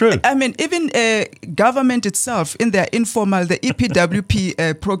 It's true. I mean, even government itself, in their informal, the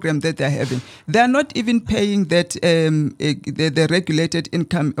EPWP program that they're having, they're not even paying that the regulated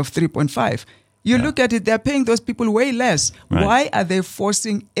income of 3.5. You look at it, they're paying those people way less. Right. Why are they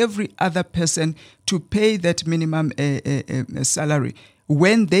forcing every other person to pay that minimum salary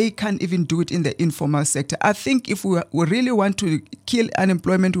when they can't even do it in the informal sector? I think if we really want to kill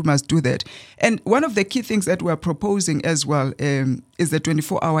unemployment, we must do that. And one of the key things that we're proposing as well is the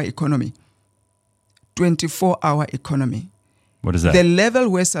 24-hour economy. 24-hour economy. What is that? The level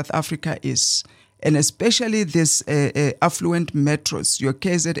where South Africa is, and especially these affluent metros, your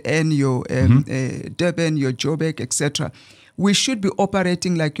KZN, your Durban, your Joburg, etc., we should be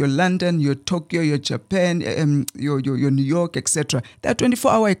operating like your London, your Tokyo, your Japan, your New York, etc. That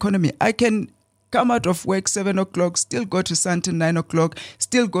 24-hour economy. I can come out of work 7 o'clock, still go to Sandton 9 o'clock,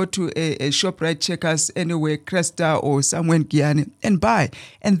 still go to a ShopRite Checkers anywhere, Cresta or somewhere in Guyana, and buy.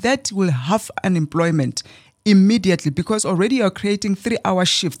 And that will have unemployment immediately, because already you're creating 3-hour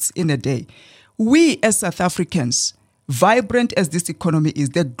shifts in a day. We as South Africans, vibrant as this economy is,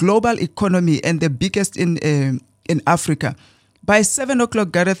 the global economy and the biggest in Africa, by 7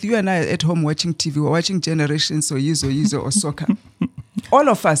 o'clock, Gareth, you and I are at home watching TV, we're watching Generations or Yizo or soccer. All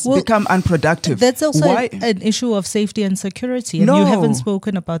of us become unproductive. That's also an issue of safety and security, and you haven't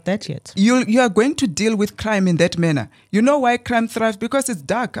spoken about that yet. You are going to deal with crime in that manner. You know why crime thrives? Because it's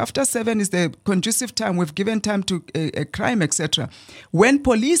dark. After 7 is the conducive time. We've given time to crime, etc. When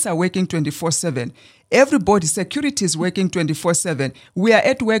police are working 24/7, everybody, security is working 24/7. We are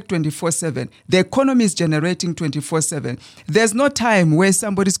at work 24/7. The economy is generating 24/7. There's no time where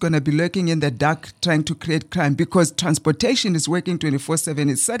somebody's going to be lurking in the dark trying to create crime, because transportation is working 24/7.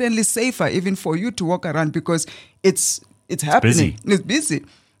 It's suddenly safer even for you to walk around because it's happening. It's busy.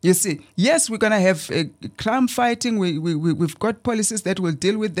 You see, yes, we're going to have crime fighting. We've got policies that will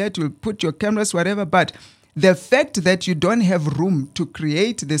deal with that. We'll put your cameras, whatever, but the fact that you don't have room to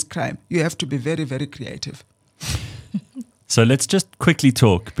create this crime, you have to be very, very creative. So let's just quickly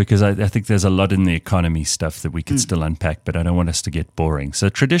talk, because I think there's a lot in the economy stuff that we can still unpack, but I don't want us to get boring. So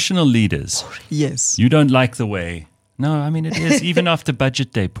traditional leaders. Yes. You don't like the way. No, I mean, it is. Even after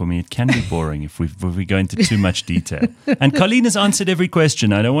budget day, Pumi, it can be boring if we go into too much detail. And Colleen has answered every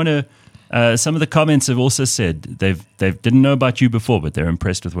question. I don't want to... some of the comments have also said they didn't know about you before, but they're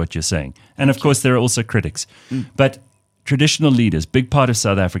impressed with what you're saying. And of course, there are also critics. But traditional leaders, big part of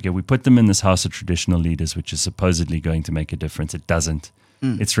South Africa, we put them in this house of traditional leaders, which is supposedly going to make a difference. It doesn't.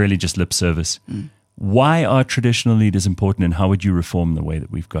 It's really just lip service. Why are traditional leaders important, and how would you reform the way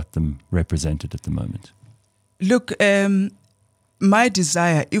that we've got them represented at the moment? Look, my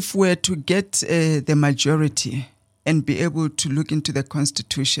desire, if we're to get the majority and be able to look into the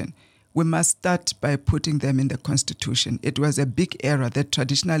Constitution, we must start by putting them in the Constitution. It was a big error that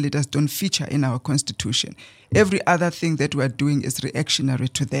traditional leaders don't feature in our Constitution. Every other thing that we're doing is reactionary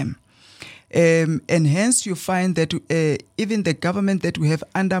to them. And hence you find that even the government that we have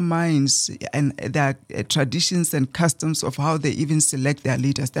undermines and their traditions and customs of how they even select their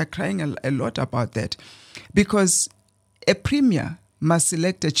leaders. They're crying a lot about that, because a premier must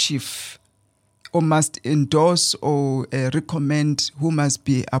select a chief or must endorse or recommend who must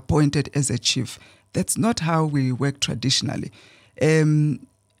be appointed as a chief. That's not how we work traditionally.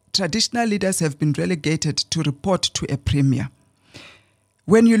 Traditional leaders have been relegated to report to a premier.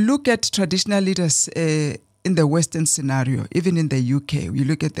 When you look at traditional leaders in the Western scenario, even in the UK, you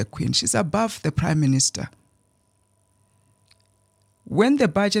look at the Queen, she's above the Prime Minister. When the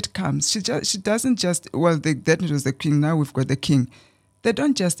budget comes, she doesn't just, that was the Queen, now we've got the King. They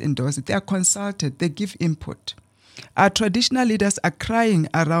don't just endorse it, they are consulted, they give input. Our traditional leaders are crying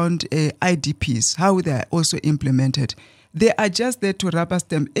around IDPs, how they are also implemented. They are just there to rubber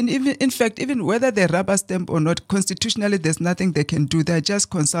stamp. And even, in fact, even whether they rubber stamp or not, constitutionally, there's nothing they can do. They're just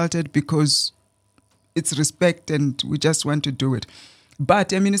consulted because it's respect and we just want to do it.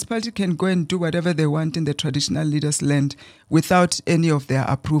 But a municipality can go and do whatever they want in the traditional leaders' land without any of their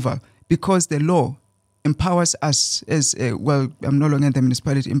approval, because the law empowers us as, I'm no longer in the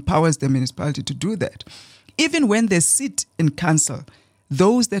municipality, empowers the municipality to do that. Even when they sit in council,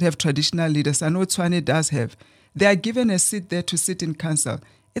 those that have traditional leaders, I know Tswane does have, they are given a seat there to sit in council.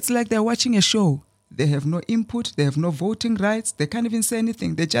 It's like they're watching a show. They have no input. They have no voting rights. They can't even say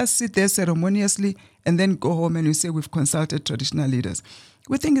anything. They just sit there ceremoniously and then go home and we say we've consulted traditional leaders.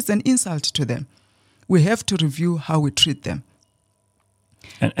 We think it's an insult to them. We have to review how we treat them.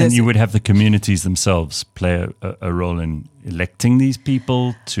 And you would have the communities themselves play a role in electing these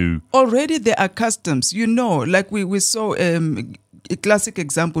people to... Already there are customs, like we saw a classic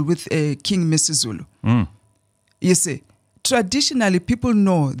example with King Misizulu. You see, traditionally people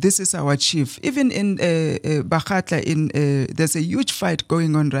know this is our chief. Even in Bakhatla, there's a huge fight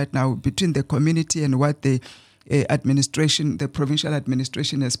going on right now between the community and what the administration, the provincial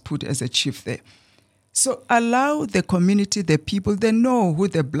administration has put as a chief there. So allow the community, the people, they know who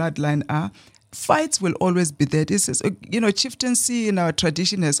the bloodline are. Fights will always be there. This is, chieftaincy in our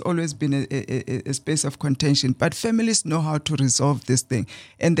tradition has always been a space of contention, but families know how to resolve this thing.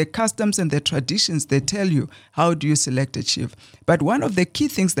 And the customs and the traditions, they tell you, how do you select a chief? But one of the key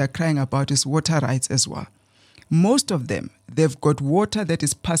things they're crying about is water rights as well. Most of them, they've got water that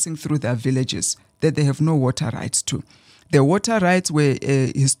is passing through their villages that they have no water rights to. The water rights were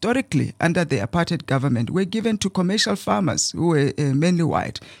historically, under the apartheid government, were given to commercial farmers who were mainly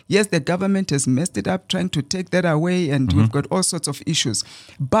white. Yes, the government has messed it up, trying to take that away, and we've got all sorts of issues.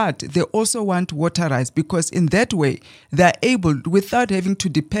 But they also want water rights, because in that way, they're able, without having to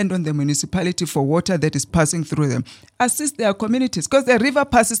depend on the municipality for water that is passing through them, assist their communities. Because the river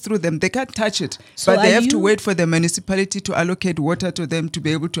passes through them, they can't touch it. So but they have to wait for the municipality to allocate water to them to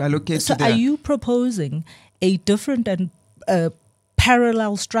be able to allocate to them. So are you proposing a different and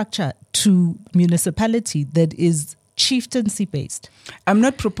parallel structure to municipality that is chieftaincy based? I'm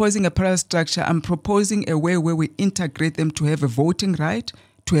not proposing a parallel structure. I'm proposing a way where we integrate them to have a voting right,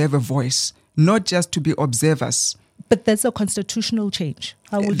 to have a voice, not just to be observers. But that's a constitutional change.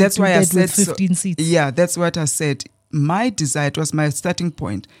 How would that's you do why that I said with 15 seats? Yeah, that's what I said. My desire, it was my starting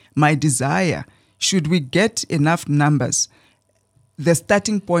point. My desire, should we get enough numbers, the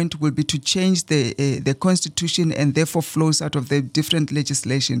starting point will be to change the constitution and therefore flows out of the different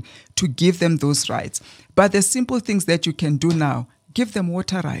legislation to give them those rights. But the simple things that you can do now, give them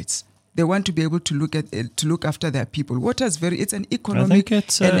water rights. They want to be able to look after their people. Water is it's an economic and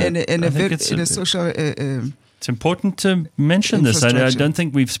a social. It's important to mention this. I don't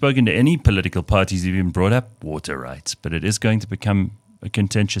think we've spoken to any political parties who've even brought up water rights, but it is going to become a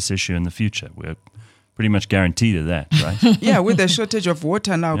contentious issue in the future. We're pretty much guaranteed of that, right? Yeah, with the shortage of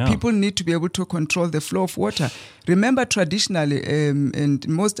water now, people need to be able to control the flow of water. Remember, traditionally, in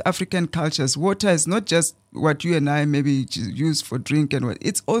most African cultures, water is not just what you and I maybe use for drink and what.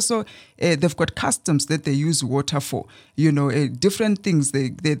 It's also, they've got customs that they use water for. Different things.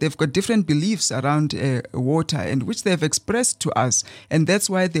 They've got different beliefs around water, and which they've expressed to us. And that's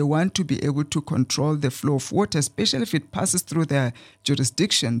why they want to be able to control the flow of water, especially if it passes through their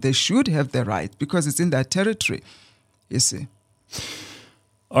jurisdiction. They should have the right, because it's in their territory, you see.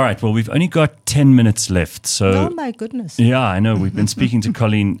 All right, well, we've only got 10 minutes left. So, oh, my goodness. Yeah, I know. We've been speaking to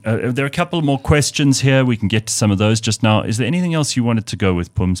Colleen. There are a couple more questions here. We can get to some of those just now. Is there anything else you wanted to go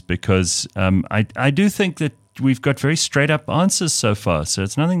with, Pums? Because I do think that we've got very straight-up answers so far. So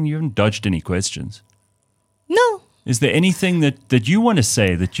it's nothing, you haven't dodged any questions. No. Is there anything that you want to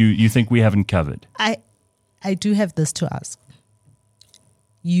say that you think we haven't covered? I do have this to ask.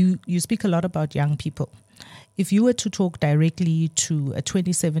 You speak a lot about young people. if you were to talk directly to a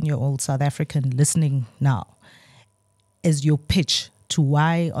 27-year-old South African listening now, as your pitch to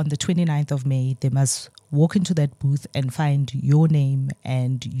why on the 29th of May they must walk into that booth and find your name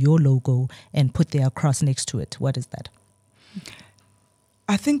and your logo and put their cross next to it, what is that?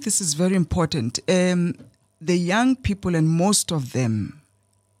 I think this is very important. The young people, and most of them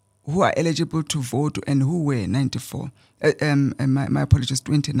who are eligible to vote and who were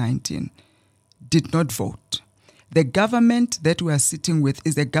 2019, did not vote. The government that we are sitting with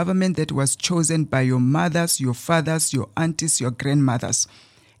is a government that was chosen by your mothers, your fathers, your aunties, your grandmothers.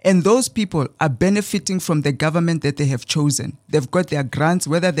 And those people are benefiting from the government that they have chosen. They've got their grants,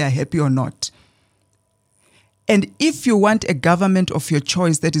 whether they are happy or not. And if you want a government of your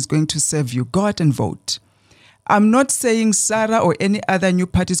choice that is going to serve you, go out and vote. I'm not saying Sarah or any other new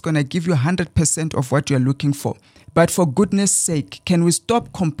party is going to give you 100% of what you're looking for. But for goodness sake, can we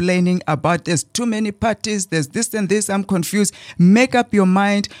stop complaining about there's too many parties, there's this and this, I'm confused. Make up your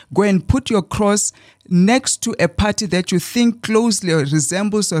mind, go and put your cross next to a party that you think closely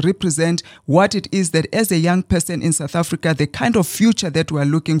resembles or represent what it is that as a young person in South Africa, the kind of future that we're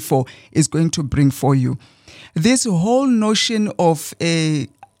looking for is going to bring for you. This whole notion of a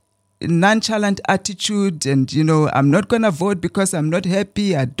nonchalant attitude and, I'm not going to vote because I'm not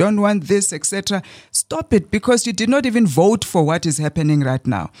happy, I don't want this, etc. Stop it, because you did not even vote for what is happening right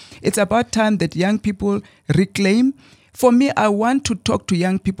now. It's about time that young people reclaim. For me, I want to talk to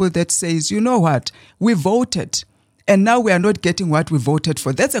young people that says, you know what, we voted and now we are not getting what we voted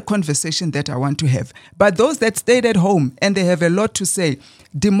for. That's a conversation that I want to have. But those that stayed at home and they have a lot to say,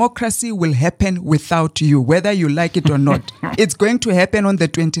 democracy will happen without you, whether you like it or not. It's going to happen on the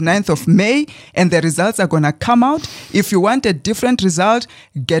 29th of May and the results are going to come out. If you want a different result,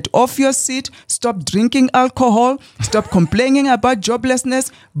 get off your seat, stop drinking alcohol, stop complaining about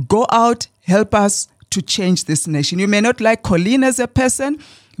joblessness, go out, help us to change this nation. You may not like Colleen as a person,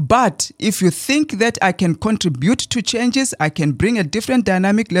 but if you think that I can contribute to changes, I can bring a different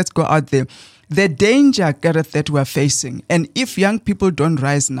dynamic, let's go out there. The danger, Gareth, that we're facing, and if young people don't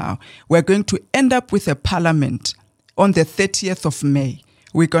rise now, we're going to end up with a parliament on the 30th of May.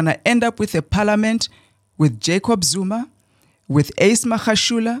 We're going to end up with a parliament with Jacob Zuma, with Ace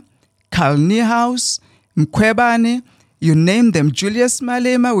Makhashula, Carl Niehaus, Mkhwebane, you name them, Julius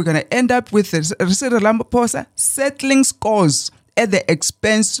Malema. We're going to end up with Cyril Ramaphosa settling scores at the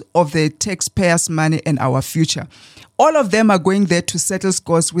expense of the taxpayers' money and our future. All of them are going there to settle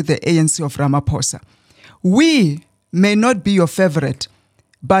scores with the ANC of Ramaphosa. We may not be your favorite,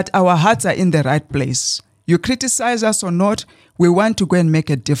 but our hearts are in the right place. You criticize us or not, we want to go and make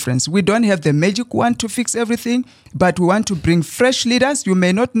a difference. We don't have the magic wand to fix everything, but we want to bring fresh leaders. You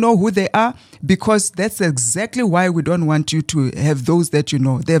may not know who they are, because that's exactly why we don't want you to have those that you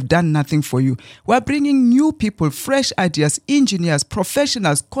know. They've done nothing for you. We're bringing new people, fresh ideas, engineers,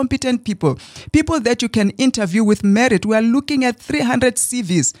 professionals, competent people, people that you can interview with merit. We're looking at 300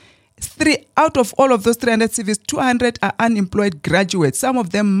 CVs. Out of all of those 300 CVs, 200 are unemployed graduates, some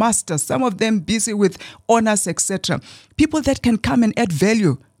of them masters, some of them busy with honors, etc. People that can come and add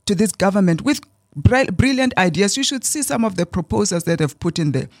value to this government with brilliant ideas. You should see some of the proposals that they've put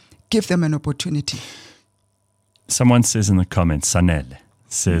in there. Give them an opportunity. Someone says in the comments, Sanel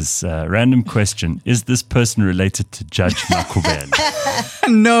says, random question, is this person related to Judge Makhubele?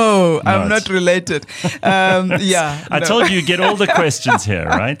 No, I'm not related. I told you get all the questions here,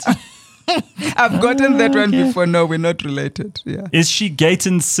 right? I've gotten that one before. No, we're not related. Yeah. Is she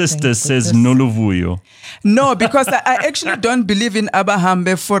Gayton's sister, says Noluvuyo? No, because I actually don't believe in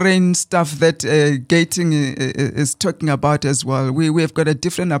Abahambe foreign stuff that Gayton is talking about as well. We have got a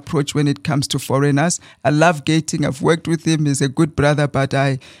different approach when it comes to foreigners. I love Gayton. I've worked with him. He's a good brother, but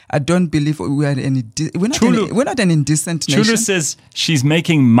I don't believe we're not an indecent nation. Chulu says she's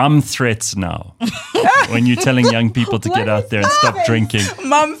making mum threats now. When you're telling young people to get out there and stop drinking.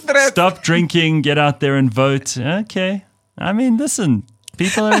 Mum threats. Stop drinking, get out there and vote. Okay. I mean, listen,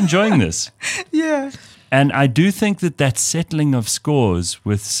 people are enjoying this. Yeah. And I do think that settling of scores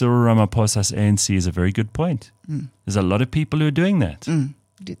with Cyril Ramaphosa's ANC is a very good point. There's a lot of people who are doing that.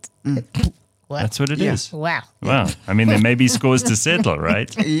 That's what it is. Wow. I mean, there may be scores to settle,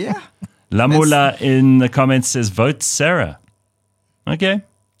 right? Yeah. Lamula in the comments says, vote Sarah. Okay.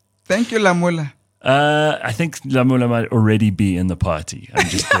 Thank you, Lamula. I think Lamula might already be in the party. I'm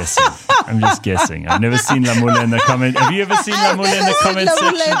just guessing. I'm just guessing. I've never seen Lamula in the comment. Have you ever seen Lamula in the comment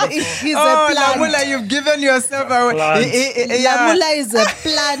section? He's a plant. Lamula, you've given yourself away. Lamula is a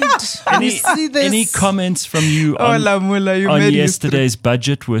plant. You see this? Any comments from you on, Lamula, you on made yesterday's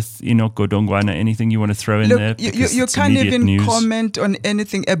budget with Godongwana? Anything you want to throw in Look, there? you can't even comment on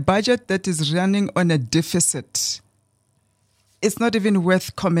anything. A budget that is running on a deficit, it's not even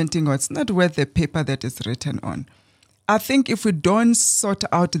worth commenting on. It's not worth the paper that it's written on. I think if we don't sort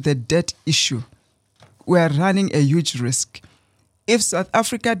out the debt issue, we are running a huge risk. If South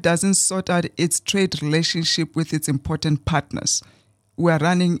Africa doesn't sort out its trade relationship with its important partners, we are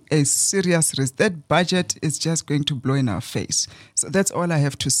running a serious risk. That budget is just going to blow in our face. So that's all I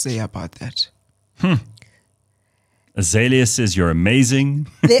have to say about that. Azalea says you're amazing.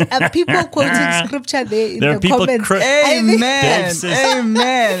 There are people quoting scripture there in There are the people comments. Amen. says,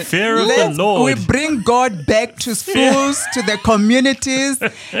 Amen. Fear of the Lord. We bring God back to schools, to the communities.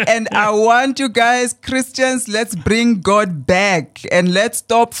 And I want you guys, Christians, let's bring God back. And let's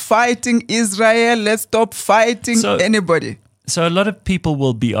stop fighting Israel. Let's stop fighting anybody. So a lot of people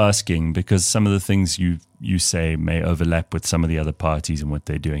will be asking, because some of the things you say may overlap with some of the other parties and what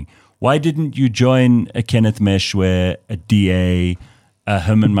they're doing. Why didn't you join a Kenneth Meshwe, a DA, a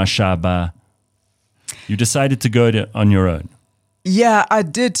Herman Mashaba? You decided to go on your own. Yeah, I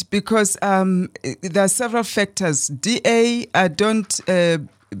did, because there are several factors. DA, I don't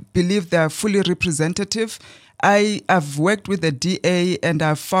believe they are fully representative. I've worked with the DA and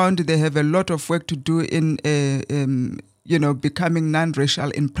I've found they have a lot of work to do in becoming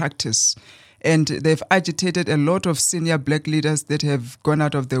non-racial in practice. And they've agitated a lot of senior black leaders that have gone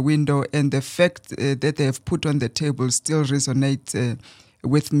out of the window. And the fact that they have put on the table still resonates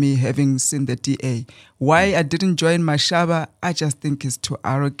with me, having seen the DA. Why I didn't join Mashaba, I just think he's too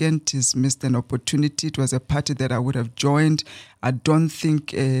arrogant. He's missed an opportunity. It was a party that I would have joined. I don't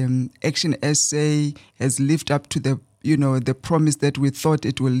think Action SA has lived up to the promise that we thought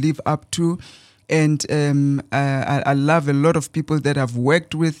it will live up to. And I love a lot of people that I've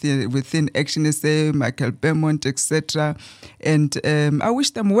worked with within Action SA, Michael Beaumont, etc. And I wish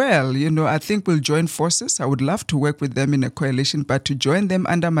them well. I think we'll join forces. I would love to work with them in a coalition, but to join them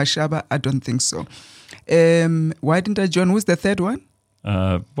under Mashaba, I don't think so. Why didn't I join? Who's the third one?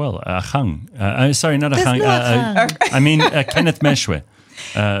 Achang. Sorry, not There's Achang. no Achang. I mean, Kenneth Meshwe.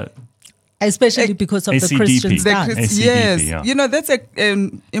 Especially because of ACDP. the Christian stance. ACDP, yes, yeah. That's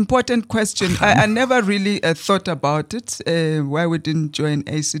an important question. I never really thought about it. Why we didn't join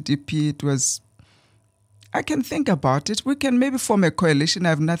ACDP? I can think about it. We can maybe form a coalition. I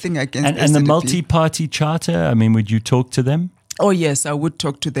have nothing against ACDP. And the multi-party charter, I mean, would you talk to them? Oh, yes, I would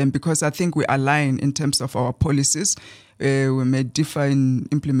talk to them, because I think we align in terms of our policies. We may differ in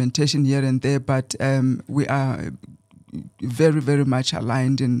implementation here and there, but we are very, very much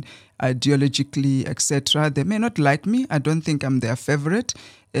aligned in ideologically, etc. They may not like me. I don't think I'm their favorite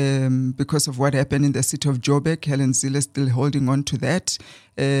because of what happened in the city of Joburg. Helen Zille is still holding on to that.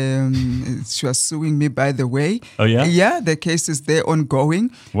 She was suing me, by the way. Oh, yeah? Yeah, the case is there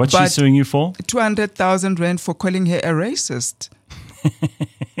ongoing. What's she suing you for? 200,000 rand for calling her a racist.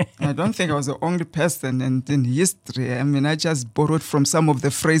 I don't think I was the only person in history. I mean, I just borrowed from some of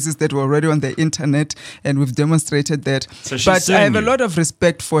the phrases that were already on the internet, and we've demonstrated that. So but I have a lot of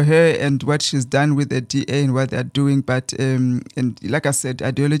respect for her and what she's done with the DA and what they're doing. But and like I said,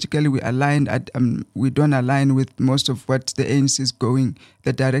 ideologically we align. We don't align with most of what the ANC is going,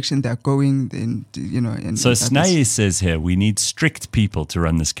 the direction they're going. And so Snaye says here, we need strict people to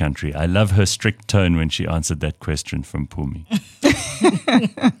run this country. I love her strict tone when she answered that question from Pumi.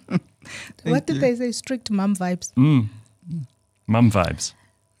 What did they say? Strict mum vibes. Mum vibes.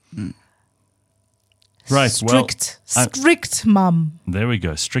 Right. Strict mum. There we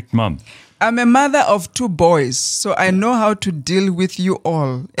go. Strict mum. I'm a mother of 2 boys, so I know how to deal with you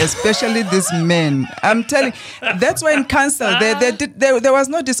all, especially these men. I'm telling. That's why in council there was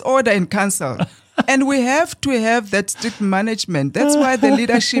no disorder in council. And we have to have that strict management. That's why the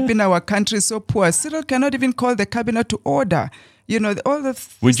leadership in our country is so poor. Cyril cannot even call the cabinet to order. All the.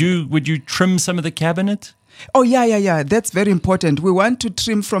 Would you trim some of the cabinet? Oh, yeah. That's very important. We want to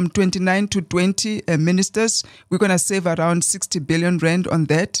trim from 29 to 20 ministers. We're going to save around 60 billion rand on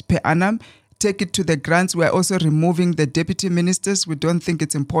that per annum. Take it to the grants. We're also removing the deputy ministers. We don't think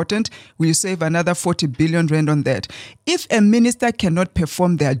it's important. We'll save another 40 billion rand on that. If a minister cannot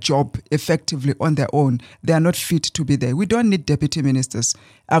perform their job effectively on their own, they are not fit to be there. We don't need deputy ministers.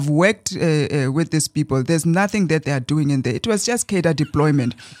 I've worked with these people. There's nothing that they are doing in there. It was just cadre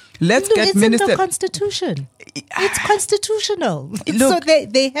deployment. Let's No, get it's in Minister. the Constitution. It's constitutional. So Look.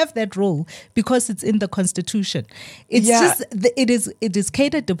 they have that role because it's in the Constitution. It's just it is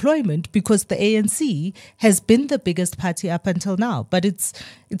catered deployment because the ANC has been the biggest party up until now, but it's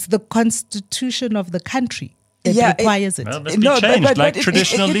the Constitution of the country that requires it. Well, must be changed like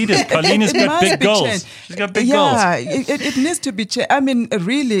traditional leaders. Colleen has got big goals. She's got big goals. Yeah, it needs to be changed. I mean,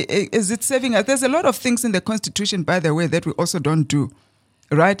 really, is it saving us? There's a lot of things in the Constitution, by the way, that we also don't do,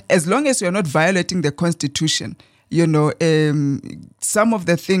 right? As long as you're not violating the Constitution, some of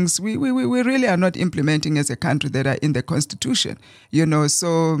the things we really are not implementing as a country that are in the Constitution,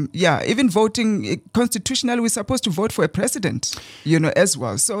 So, yeah, even voting constitutionally, we're supposed to vote for a president, as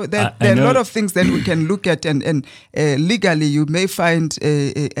well. So there are a lot of things that we can look at and legally you may find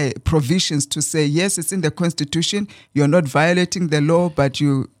provisions to say, yes, it's in the Constitution, you're not violating the law, but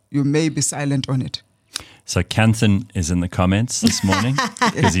you may be silent on it. So Canthan is in the comments this morning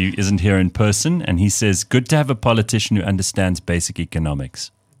because he isn't here in person, and he says, good to have a politician who understands basic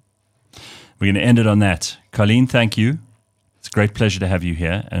economics. We're going to end it on that. Colleen, thank you. It's a great pleasure to have you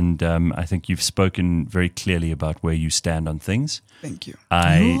here, and I think you've spoken very clearly about where you stand on things. Thank you.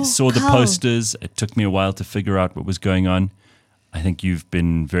 I saw the posters. It took me a while to figure out what was going on. I think you've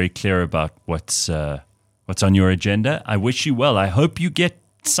been very clear about what's on your agenda. I wish you well. I hope you get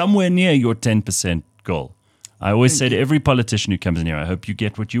somewhere near your 10% goal. I always say to every politician who comes in here, I hope you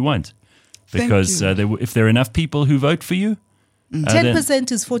get what you want. Because if there are enough people who vote for you,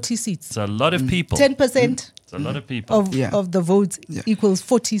 10% is 40 seats. It's a lot of people. 10% It's a lot of people. of the votes equals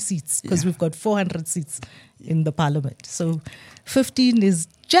 40 seats because we've got 400 seats in the parliament. So 15 is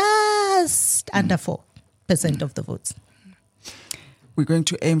just under 4% of the votes. We're going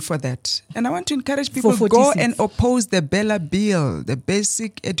to aim for that. And I want to encourage people For to go 40 and seats. oppose the Bella Bill, the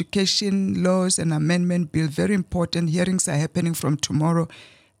Basic Education Laws and Amendment Bill. Very important. Hearings are happening from tomorrow.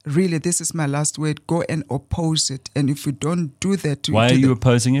 Really, this is my last word. Go and oppose it. And if you don't do that... Why are you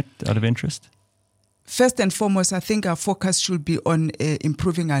opposing it out of interest? First and foremost, I think our focus should be on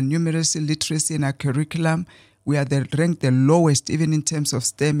improving our numeracy, literacy in our curriculum. We are ranked the lowest, even in terms of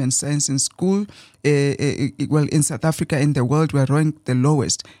STEM and science in school. In South Africa, in the world, we are ranked the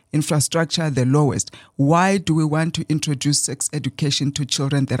lowest. Infrastructure, the lowest. Why do we want to introduce sex education to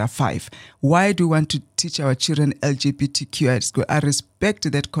children that are 5? Why do we want to teach our children LGBTQI? I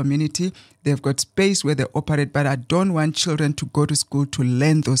respect that community. They've got space where they operate, but I don't want children to go to school to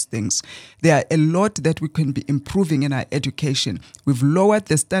learn those things. There are a lot that we can be improving in our education. We've lowered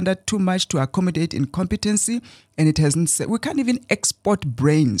the standard too much to accommodate incompetency, and it hasn't. We can't even export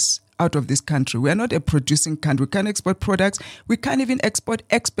brains out of this country. We are not a producing country. We can't export products. We can't even export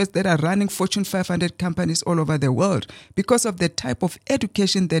experts that are running Fortune 500 companies all over the world because of the type of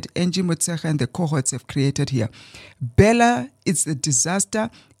education that Angie Motshekga and the cohorts have created here. Bella, it's a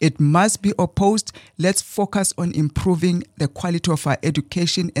disaster. It must be opposed. Let's focus on improving the quality of our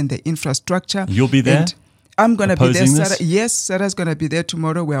education and the infrastructure. You'll be there? And I'm going to be there, Opposing Sarah. this? Yes, Sarah's going to be there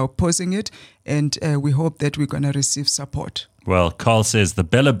tomorrow. We're opposing it, and we hope that we're going to receive support. Well, Carl says the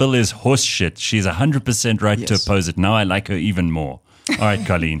Bella Bill is horse shit. She's 100% right to Yes. oppose it. Now I like her even more. All right,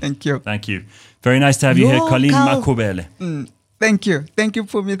 Colleen. Thank you. Thank you. Very nice to have you here, Yo, Colleen Carl. Makhubele. Thank you. Thank you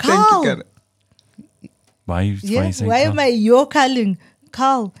for me. Carl. Thank you, Karen. Why are you saying Why Carl? am I your calling?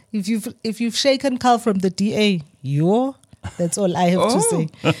 Carl, if you've shaken Carl from the DA, that's all I have to say.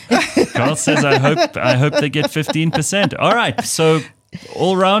 Carl says, I hope they get 15%. All right. So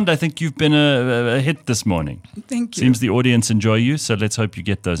all round, I think you've been a hit this morning. Thank you. Seems the audience enjoy you, so let's hope you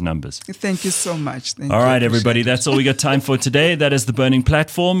get those numbers. Thank you so much. Thank All you. right, Appreciate everybody, it. that's all we got time for today. That is The Burning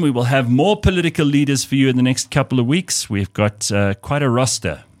Platform. We will have more political leaders for you in the next couple of weeks. We've got quite a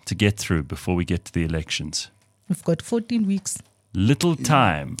roster to get through before we get to the elections. We've got 14 weeks. Little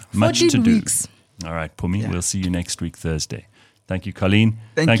time, much 14 to do. weeks. All right, Pumi, we'll see you next week, Thursday. Thank you, Colleen.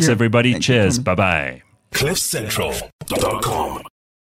 Thank Thanks, you. everybody. Thank you, Cheers. Pumi. Bye-bye. CliffCentral.com